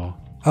somehow...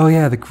 Oh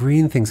yeah, the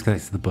green thing's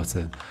connected to the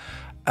button.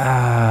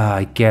 Ah,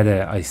 I get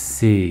it, I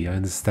see, I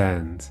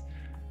understand.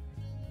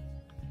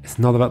 It's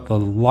not about the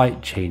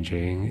light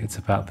changing, it's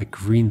about the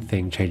green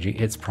thing changing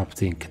its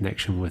property in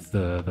connection with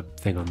the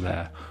thing on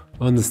there.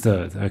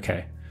 Understood,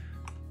 okay.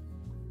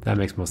 That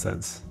makes more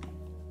sense.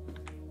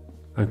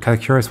 I'm kind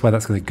of curious where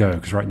that's going to go,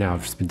 because right now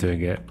I've just been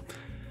doing it.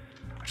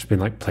 I've just been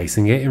like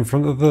placing it in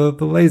front of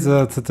the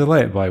laser to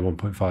delay it by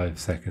 1.5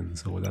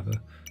 seconds or whatever.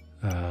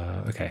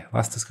 Okay,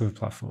 last discovered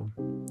platform.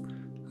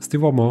 Let's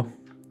do one more.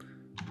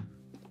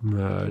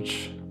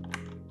 Merge.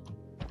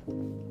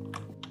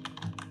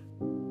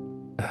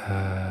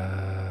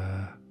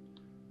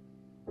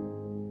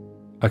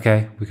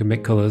 Okay, we can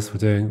make colors. We're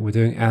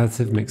doing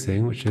additive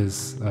mixing, which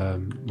is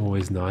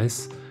always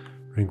nice.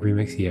 Ring green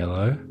makes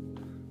yellow.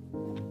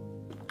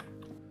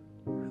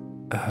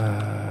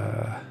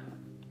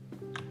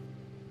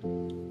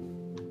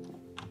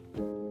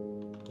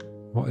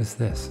 What is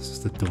this? Is this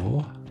the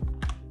door?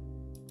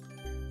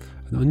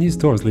 An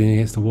unused door is leaning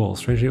against the wall.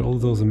 Strangely, all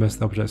the doors and most of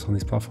the objects on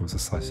these platforms are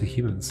sized for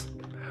humans.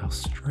 How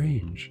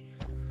strange.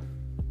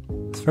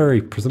 It's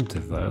very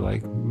presumptive though,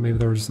 like maybe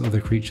there are just other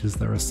creatures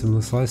that are a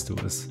similar size to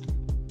us.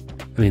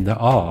 I mean, there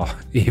are,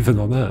 even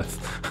on Earth.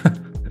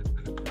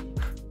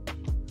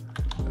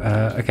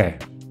 Okay,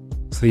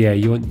 so yeah,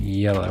 you want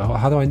yellow.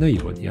 How do I know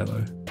you want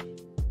yellow?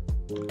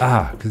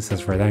 Ah, because it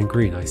says red and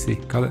green, I see.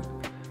 Got it.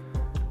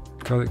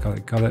 Got it, got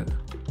it, got it.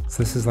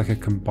 So this is like a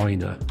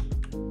combiner.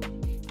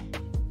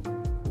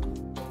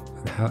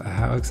 And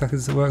how exactly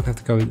does it work? They have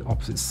to go in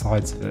opposite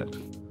sides of it.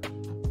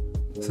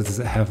 So does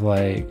it have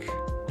like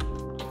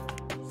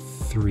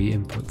 3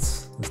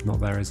 inputs? It's not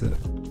there, is it?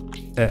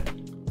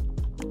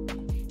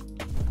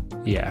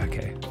 Yeah,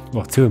 okay.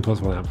 Well, 2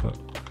 inputs, 1 output.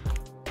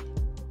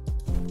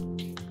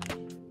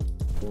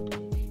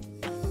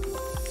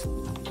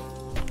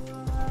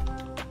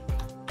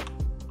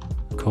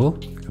 Cool,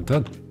 I'm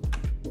done.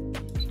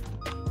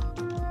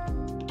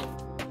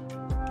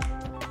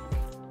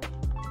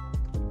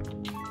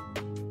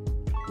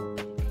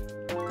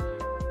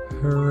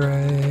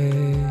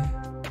 Hooray!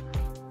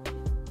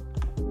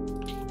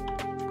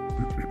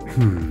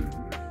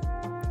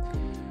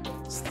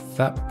 So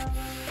that...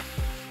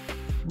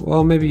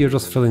 Well, maybe you're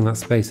just filling that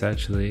space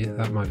actually,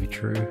 that might be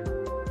true.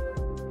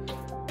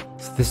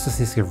 So this just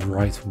needs to give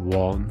right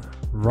 1.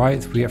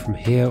 Right, we get from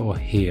here or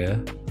here.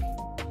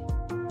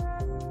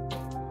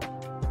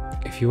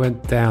 If you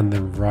went down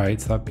then right,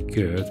 that'd be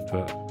good,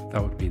 but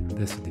that would mean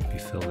this would need to be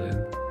filled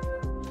in.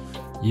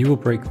 You will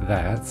break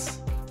that.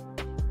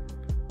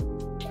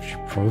 Which you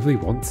probably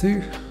want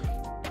to.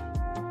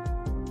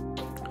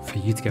 For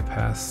you to get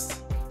past.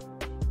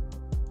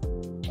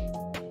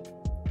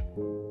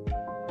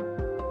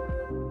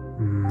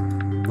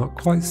 Not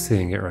quite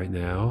seeing it right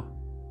now.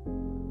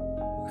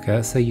 Okay,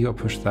 let's say you got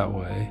pushed that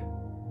way.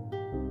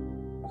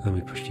 And then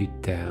we pushed you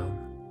down.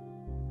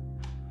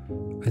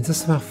 And to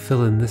somehow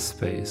fill in this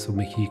space or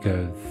make you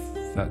go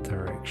that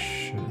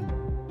direction.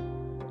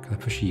 Can I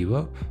push you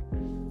up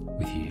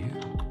with you?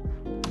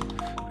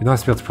 It'd be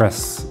nice to be able to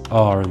press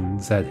R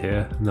and Z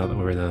here, now that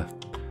we're in a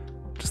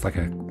just like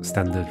a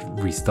standard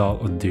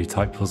restart undo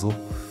type puzzle.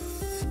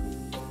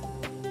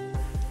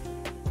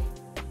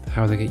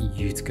 How do I get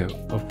you to go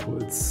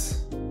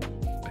upwards?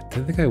 I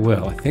don't think I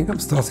will. I think I'm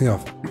starting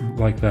off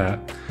like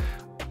that.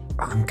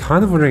 I'm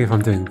kind of wondering if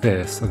I'm doing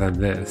this or then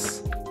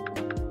this.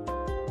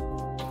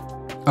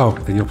 Oh,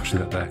 then you're pushing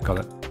that there. Got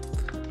it.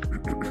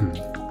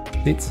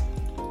 Neat.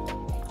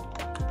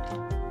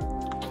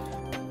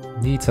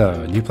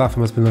 Neato. A new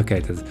platform has been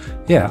located.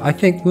 Yeah, I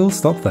think we'll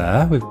stop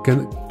there. We've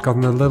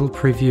gotten a little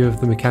preview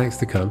of the mechanics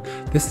to come.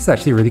 This is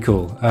actually really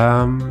cool.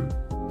 I'm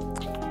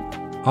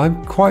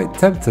quite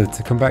tempted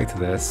to come back to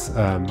this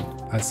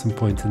at some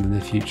point in the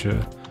near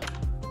future.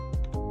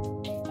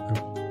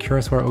 I'm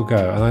curious where it will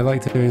go, and I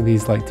like doing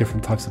these like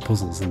different types of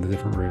puzzles in the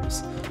different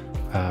rooms.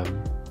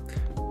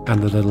 And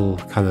the little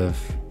kind of,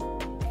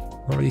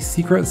 not really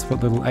secrets,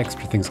 but little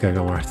extra things going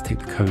on where I have to take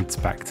the codes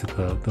back to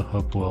the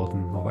hub world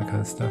and all that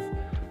kind of stuff.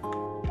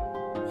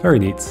 Very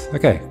neat.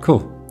 Okay,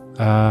 cool.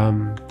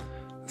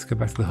 Let's go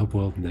back to the hub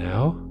world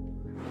now.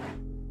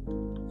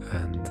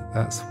 And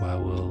that's where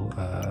we'll,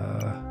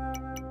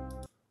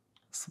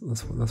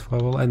 that's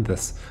where we'll end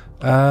this.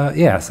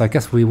 Yeah, so I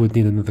guess we would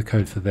need another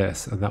code for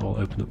this, and that will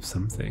open up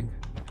something.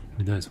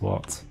 Who knows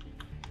what.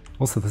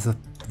 Also, there's a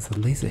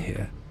laser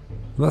here.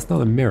 Well, that's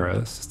not a mirror,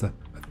 that's just a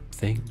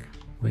thing.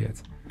 Weird.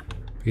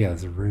 But yeah,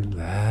 there's a room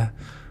there.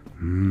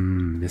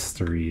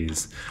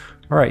 Mysteries.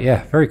 Alright,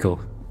 yeah, very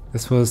cool.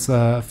 This was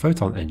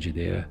Photon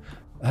Engineer.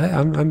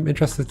 I'm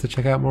interested to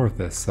check out more of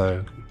this,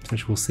 so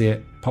potentially we'll see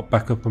it pop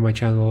back up on my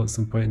channel at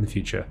some point in the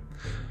future.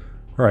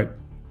 Alright,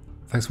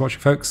 thanks for watching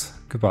folks,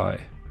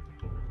 goodbye.